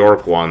bar in New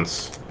York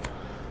once.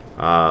 It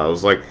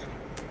was like,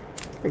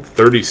 I think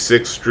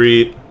 36th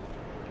Street,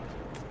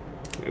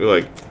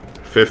 like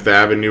 5th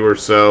Avenue or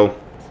so.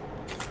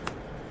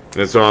 And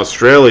it's an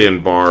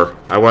Australian bar.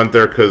 I went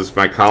there because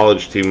my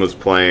college team was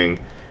playing,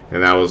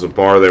 and that was a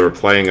bar they were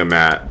playing them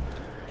at.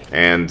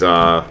 And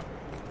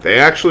they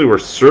actually were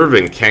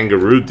serving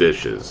kangaroo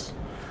dishes,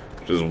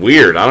 which is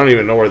weird. I don't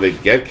even know where they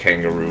get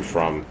kangaroo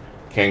from,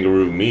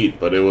 kangaroo meat,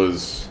 but it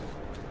was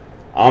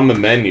on the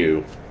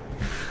menu.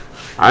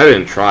 I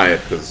didn't try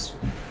it because,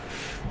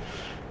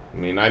 I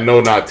mean, I know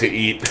not to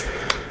eat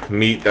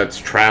meat that's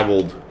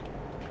traveled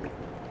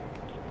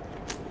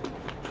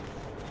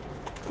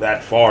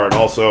that far. It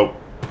also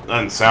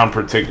doesn't sound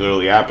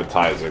particularly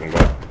appetizing,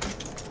 but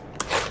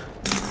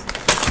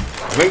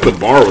I think the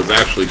bar was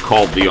actually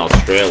called The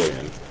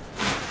Australian.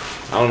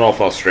 I don't know if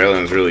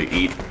Australians really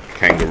eat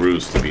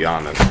kangaroos, to be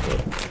honest, but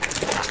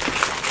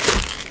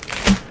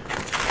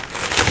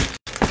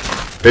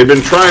they've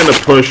been trying to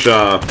push,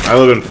 I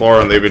live in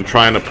Florida, and they've been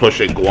trying to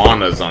push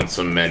iguanas on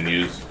some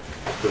menus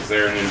because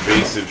they're an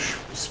invasive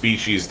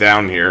species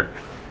down here.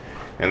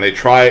 And they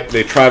try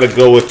to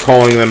go with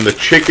calling them the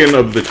chicken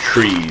of the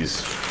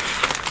trees.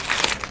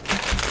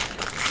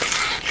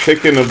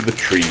 Chicken of the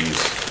trees.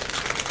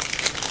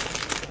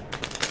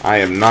 I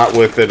am not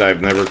with it.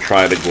 I've never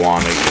tried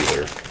iguana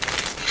either.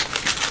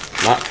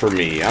 Not for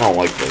me. I don't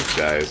like those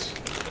guys.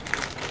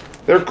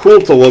 They're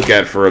cool to look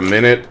at for a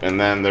minute, and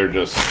then they're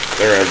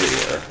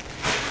everywhere.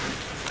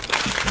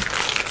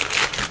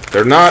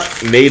 They're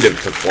not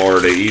native to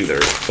Florida either.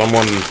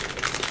 Someone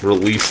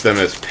released them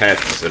as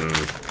pets, and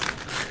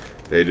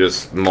they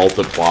just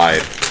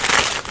multiplied.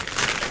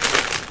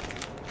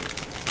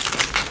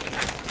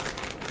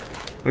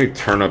 Let me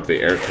turn up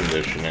the air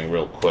conditioning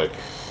real quick.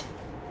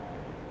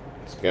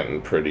 It's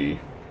getting pretty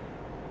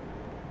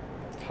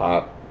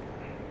hot.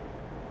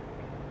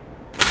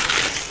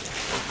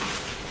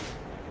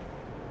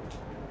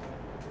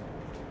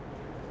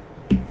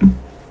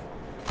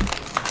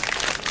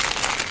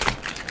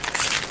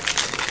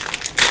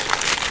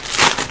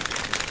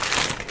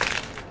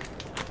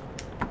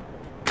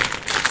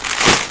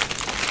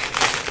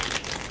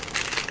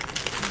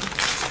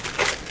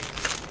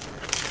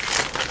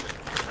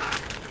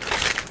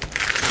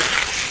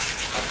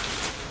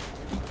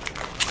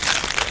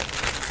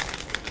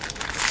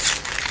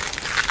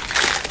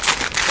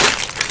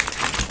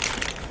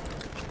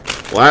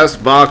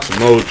 Last box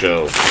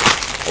mojo.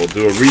 We'll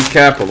do a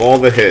recap of all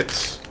the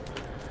hits.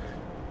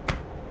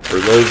 For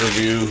those of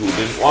you who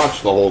didn't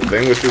watch the whole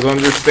thing, which is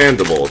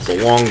understandable, it's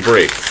a long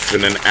break. It's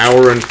been an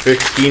hour and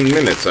 15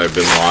 minutes I've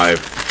been live.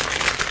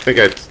 I think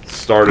I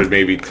started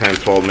maybe 10,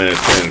 12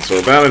 minutes in, so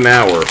about an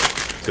hour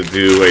to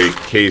do a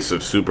case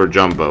of Super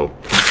Jumbo.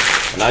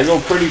 And I go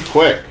pretty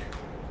quick.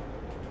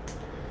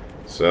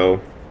 So,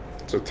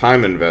 it's a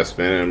time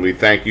investment, and we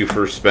thank you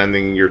for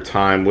spending your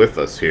time with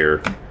us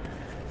here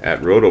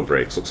at Roto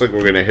Breaks. Looks like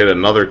we're going to hit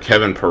another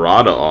Kevin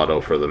Parada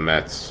auto for the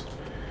Mets.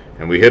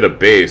 And we hit a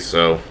base,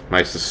 so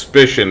my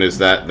suspicion is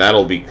that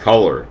that'll be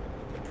color.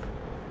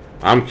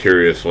 I'm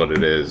curious what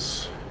it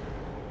is.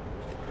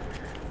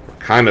 We're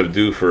kind of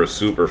due for a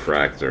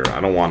superfractor.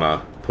 I don't want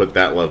to put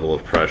that level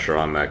of pressure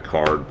on that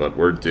card, but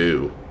we're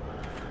due.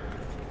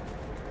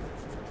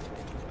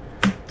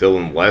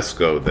 Dylan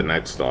Lesko, the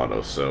next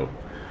auto, so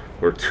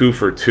we're 2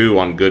 for 2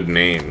 on good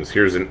names.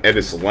 Here's an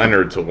Edis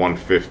Leonard to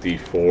 150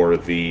 for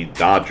the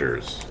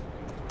Dodgers.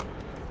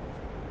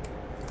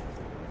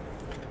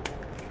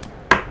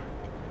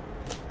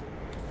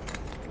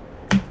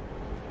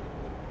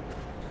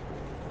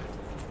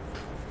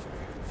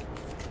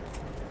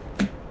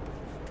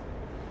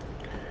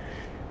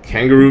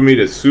 Kangaroo meat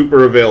is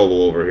super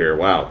available over here.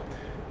 Wow.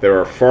 There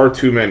are far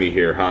too many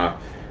here, huh?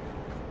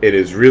 It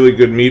is really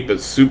good meat,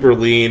 but super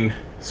lean,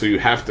 so you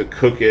have to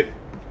cook it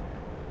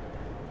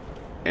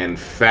and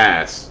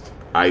fast,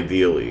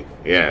 ideally.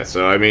 Yeah,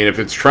 so I mean, if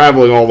it's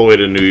traveling all the way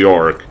to New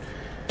York,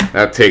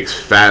 that takes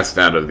fast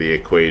out of the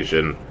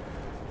equation.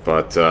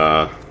 But,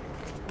 oh,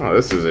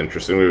 this is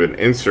interesting. We have an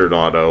insert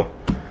auto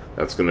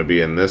that's going to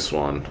be in this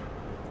one.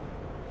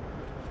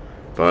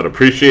 But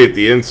appreciate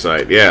the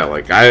insight. Yeah,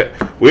 like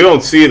we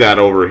don't see that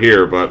over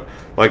here, but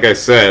like I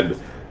said,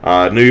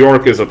 New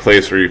York is a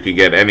place where you could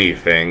get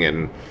anything,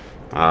 and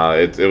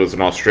it was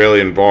an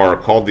Australian bar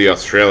called The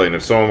Australian.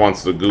 If someone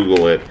wants to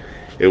Google it,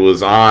 it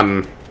was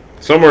on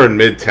somewhere in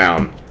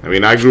Midtown. I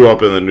mean, I grew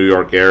up in the New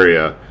York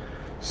area,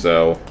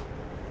 so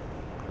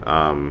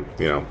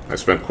you know, I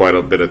spent quite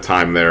a bit of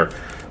time there,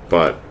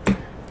 but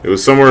it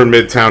was somewhere in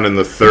Midtown in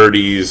the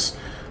 30s.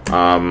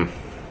 I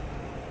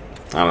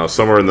don't know,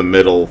 somewhere in the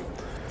middle,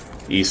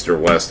 east or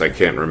west, I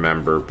can't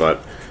remember,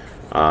 but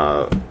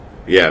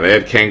yeah, they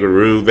had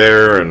kangaroo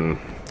there, and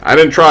I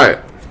didn't try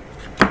it.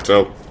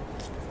 So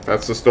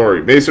that's the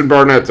story. Mason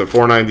Barnett to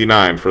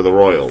 $4.99 for the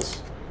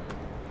Royals.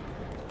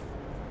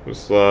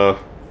 This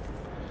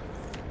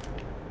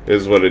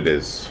is what it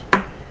is.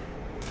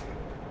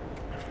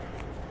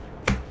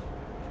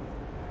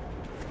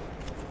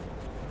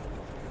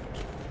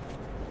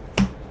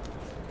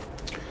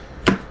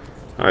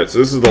 Alright, so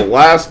this is the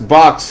last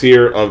box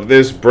here of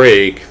this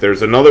break.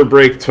 There's another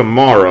break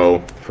tomorrow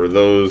for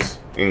those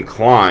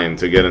inclined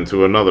to get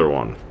into another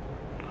one.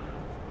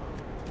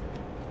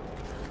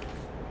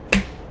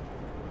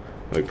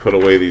 Let me put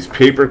away these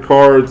paper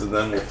cards, and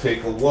then we'll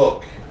take a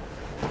look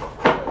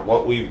at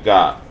what we've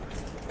got.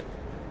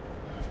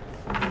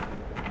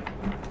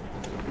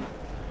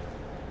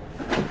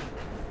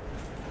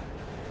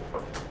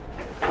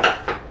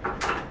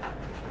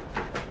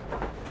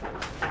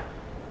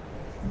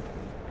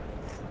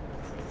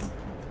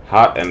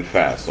 Hot and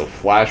fast, so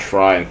flash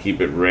fry and keep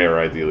it rare,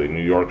 ideally.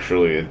 New York,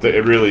 surely,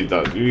 it really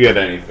does. You get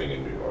anything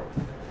in New York.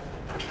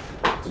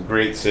 It's a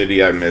great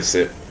city, I miss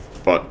it,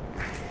 but...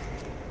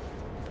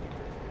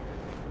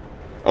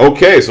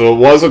 Okay, so it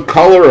was a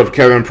color of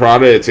Kevin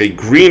Parada. It's a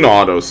green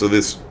auto, so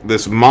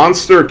this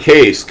monster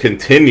case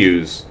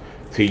continues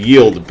to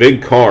yield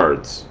big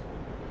cards.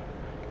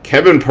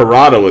 Kevin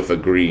Parada with a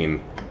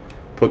green.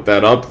 Put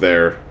that up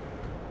there.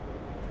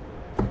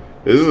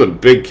 This is a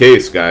big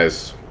case,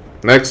 guys.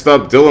 Next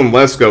up, Dylan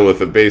Lesko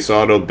with a base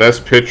auto.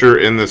 Best pitcher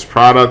in this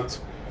product.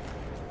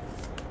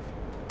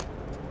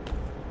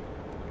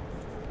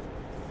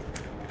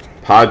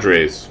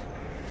 Padres.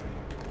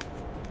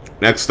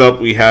 Next up,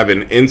 we have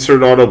an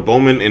insert auto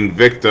Bowman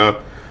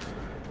Invicta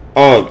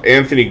of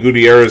Anthony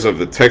Gutierrez of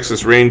the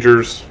Texas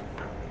Rangers.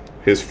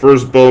 His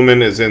first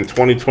Bowman is in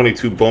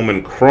 2022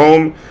 Bowman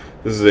Chrome.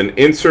 This is an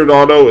insert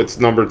auto. It's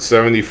numbered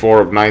 74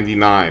 of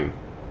 99.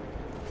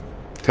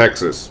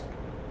 Texas.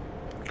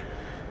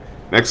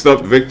 Next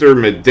up, Victor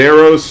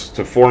Medeiros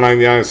to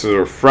 $4.99. This is a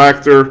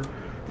refractor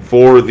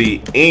for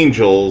the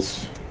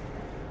Angels.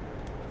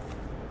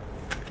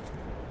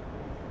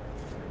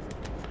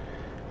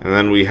 And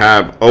then we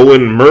have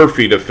Owen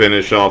Murphy to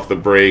finish off the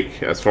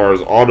break as far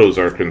as autos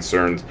are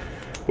concerned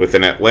with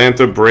an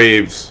Atlanta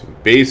Braves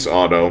base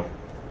auto.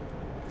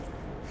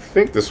 I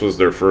think this was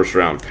their first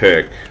round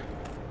pick.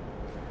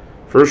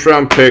 First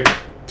round pick,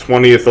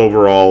 20th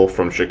overall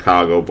from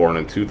Chicago, born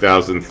in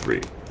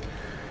 2003.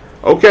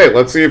 Okay,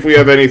 let's see if we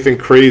have anything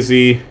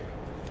crazy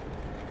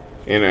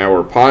in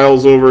our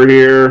piles over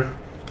here.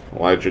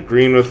 Elijah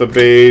Green with a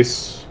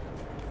base.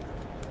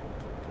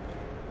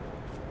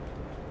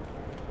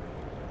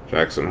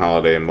 Jackson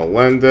Holiday and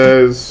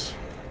Melendez.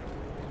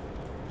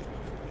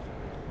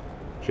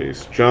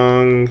 Chase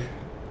Jung.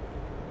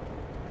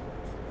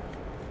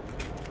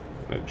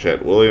 A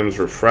Jet Williams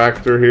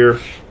refractor here.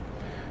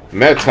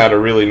 Mets had a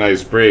really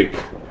nice break.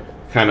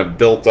 Kind of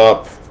built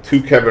up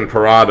two Kevin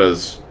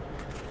Paradas.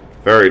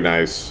 Very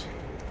nice.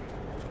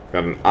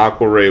 Got an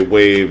Aqua Ray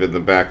Wave in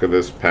the back of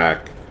this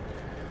pack.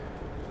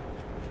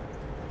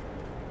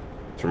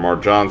 Tamar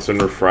Johnson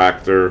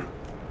refractor.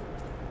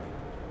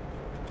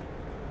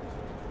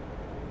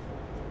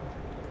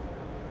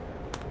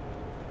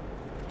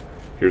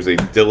 Here's a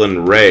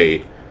Dylan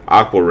Ray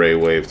Aqua Ray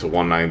Wave to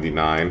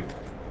 $199.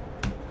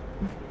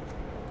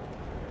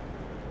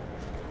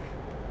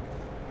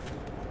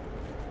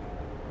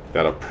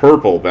 Got a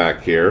purple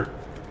back here.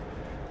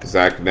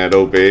 Zach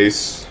Neto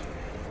base.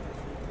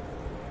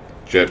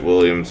 Jet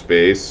Williams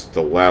base,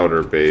 the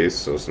Louder base,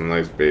 so some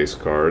nice base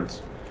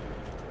cards.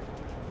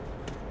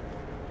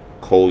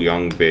 Cole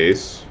Young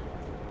base.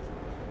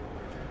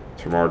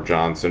 Tamar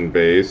Johnson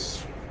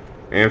base.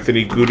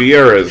 Anthony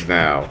Gutierrez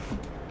now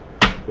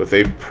with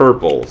a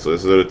purple, so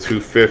this is a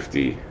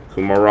 250.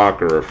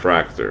 Kumaraka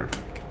refractor.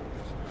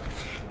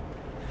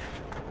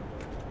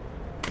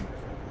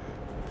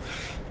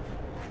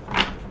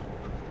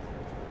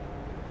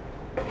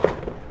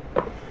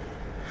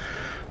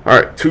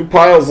 Alright, 2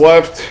 piles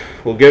left.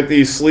 We'll get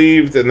these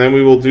sleeved, and then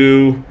we will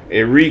do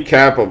a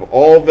recap of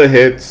all the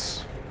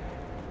hits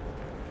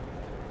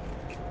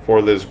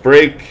for this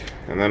break,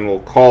 and then we'll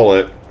call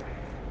it.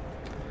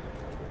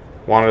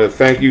 Wanted to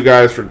thank you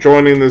guys for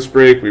joining this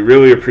break. We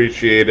really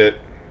appreciate it.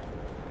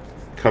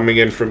 coming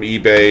in from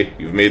eBay.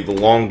 You've made the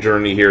long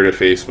journey here to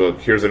Facebook.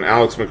 Here's an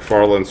Alex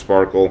McFarland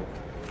Sparkle.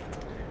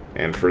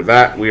 And for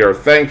that, we are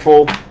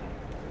thankful.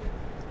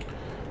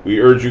 We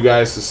urge you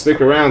guys to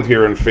stick around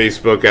here on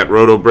Facebook at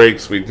Roto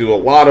Breaks. We do a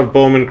lot of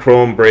Bowman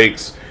Chrome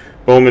breaks,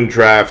 Bowman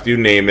Draft, you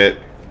name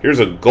it. Here's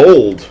a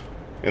gold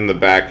in the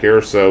back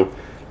here, so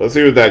let's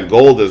see what that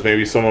gold is.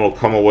 Maybe someone will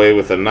come away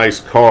with a nice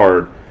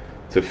card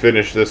to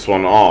finish this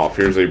one off.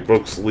 Here's a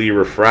Brooks Lee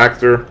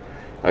refractor.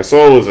 I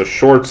saw it was a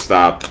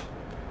shortstop.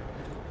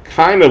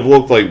 Kind of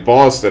looked like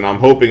Boston. I'm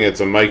hoping it's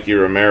a Mikey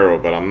Romero,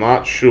 but I'm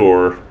not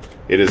sure.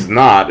 It is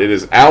not. It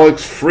is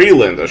Alex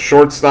Freeland, a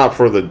shortstop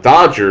for the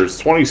Dodgers,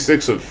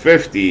 26 of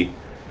 50.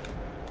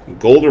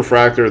 Gold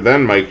refractor,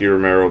 then Mikey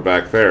Romero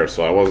back there,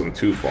 so I wasn't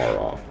too far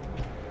off.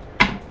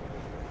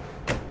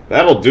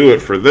 That'll do it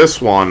for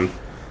this one.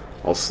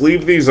 I'll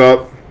sleeve these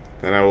up,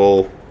 and I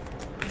will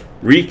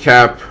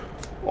recap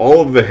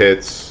all of the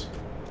hits.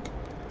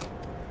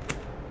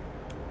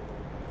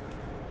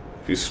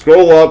 If you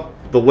scroll up,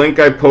 the link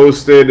I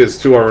posted is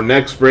to our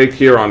next break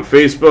here on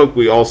Facebook.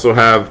 We also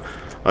have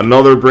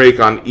another break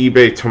on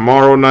eBay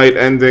tomorrow night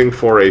ending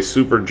for a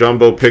Super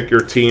Jumbo Pick Your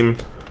Team.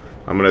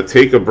 I'm going to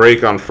take a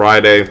break on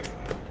Friday.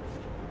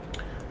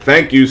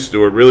 Thank you,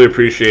 Stuart. Really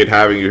appreciate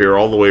having you here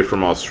all the way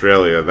from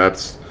Australia.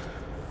 That's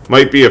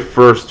might be a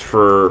first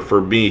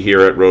for me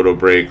here at Roto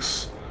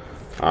Breaks.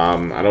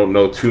 I don't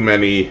know too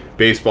many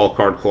baseball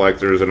card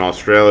collectors in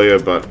Australia,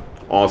 but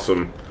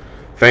awesome.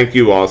 Thank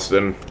you,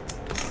 Austin.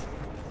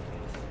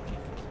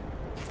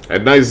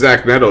 And nice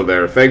Zach Neto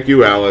there. Thank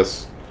you,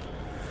 Alice.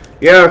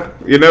 Yeah,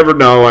 you never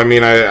know. I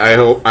mean,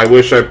 I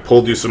wish I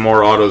pulled you some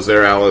more autos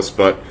there, Alice,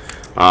 but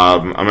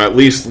I'm at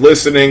least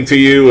listening to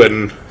you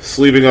and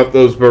sleeving up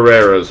those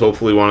Barreras.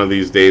 Hopefully one of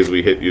these days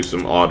we hit you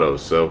some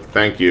autos, so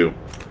thank you.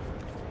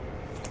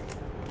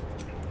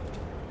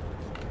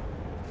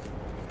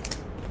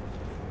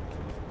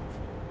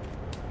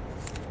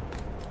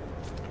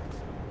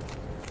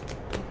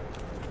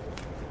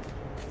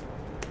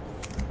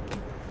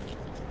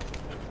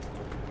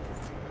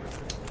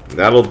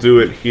 That'll do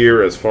it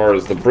here as far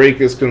as the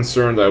break is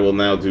concerned. I will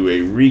now do a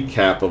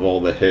recap of all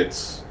the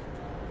hits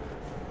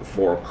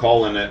before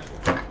calling it.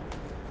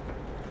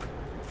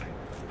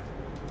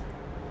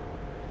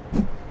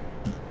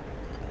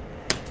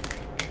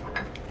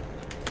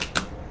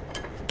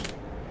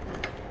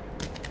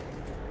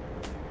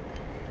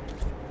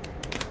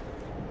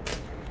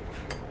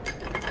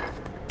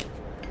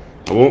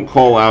 I won't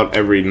call out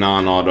every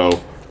non-auto,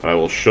 but I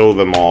will show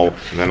them all,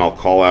 and then I'll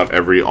call out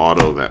every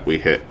auto that we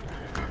hit.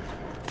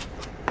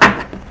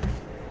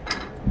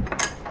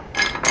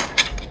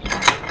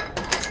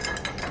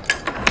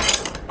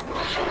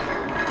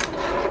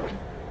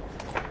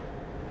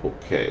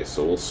 Okay,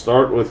 so we'll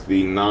start with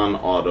the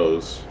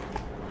non-autos.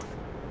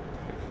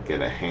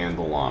 Get a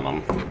handle on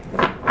them.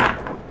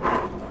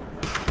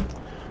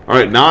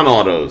 Alright,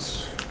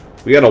 non-autos.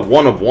 We got a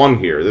 1 of 1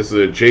 here. This is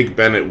a Jake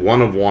Bennett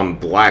 1 of 1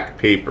 black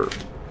paper.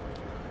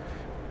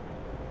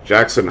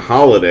 Jackson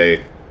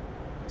Holiday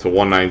to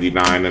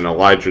 199 and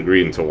Elijah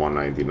Green to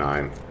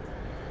 199.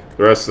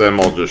 The rest of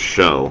them I'll just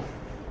show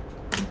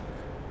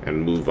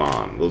and move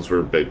on. Those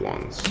were big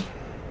ones.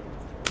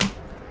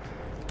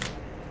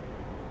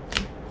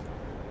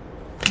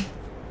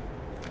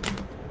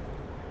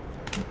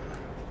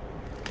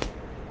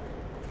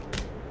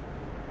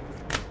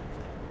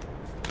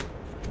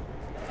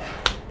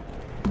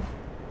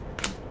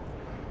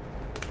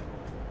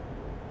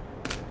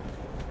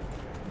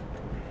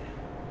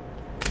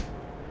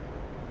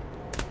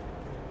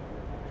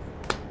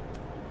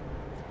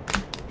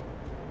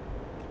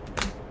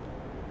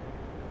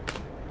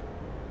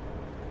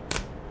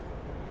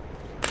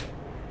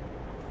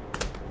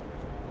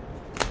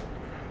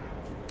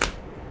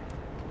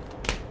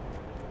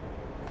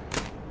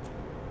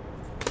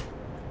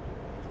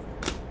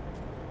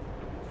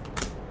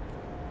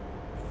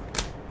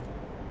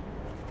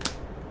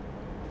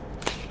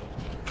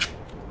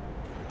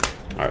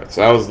 Alright,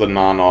 so that was the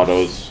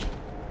non-autos.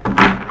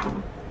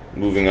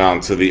 Moving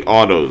on to the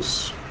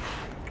autos.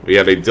 We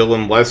had a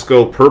Dylan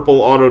Lesko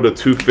purple auto to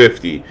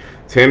 250.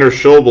 Tanner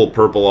Schobel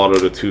purple auto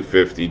to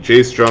 250.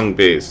 Jace Jung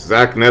base.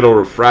 Zach Neto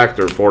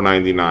refractor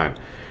 499.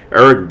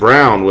 Eric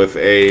Brown with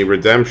a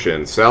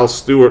redemption. Sal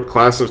Stewart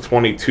class of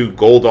 22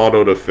 gold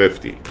auto to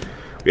 50.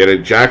 We had a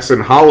Jackson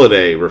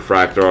Holiday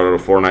refractor auto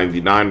to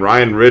 499.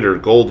 Ryan Ritter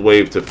gold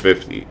wave to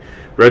 50.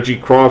 Reggie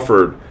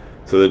Crawford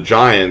to the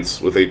Giants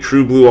with a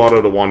true blue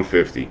auto to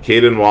 150.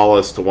 Caden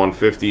Wallace to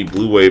 150,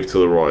 blue wave to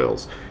the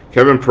Royals.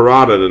 Kevin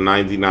Parada to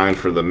 99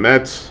 for the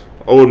Mets.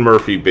 Owen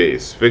Murphy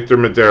base. Victor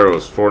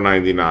Medeiros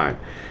 499.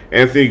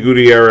 Anthony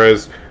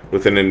Gutierrez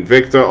with an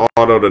Invicta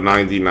auto to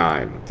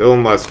 99.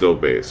 Dylan Lesko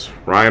base.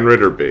 Ryan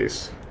Ritter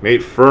base.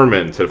 Nate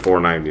Furman to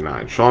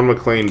 499. Sean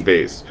McClain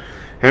base.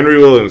 Henry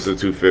Williams to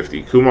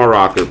 250. Kumar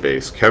Rocker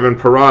base. Kevin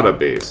Parada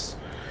base.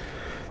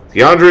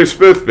 DeAndre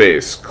Smith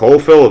base, Cole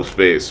Phillips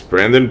base,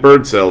 Brandon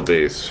Birdsell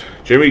base,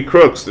 Jimmy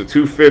Crooks to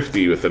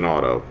 250 with an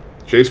auto,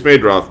 Chase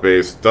Madroth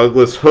base,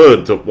 Douglas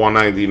Hood to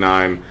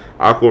 199,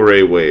 Aqua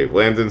Ray wave,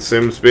 Landon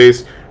Sims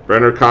base,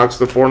 Brenner Cox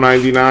to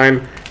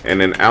 499,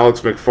 and an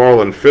Alex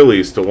McFarland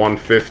Phillies to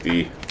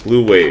 150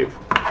 Blue Wave.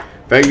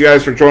 Thank you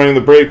guys for joining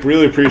the break.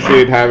 Really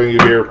appreciate having you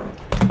here.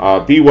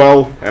 Be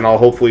well, and I'll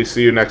hopefully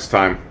see you next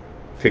time.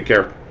 Take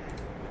care.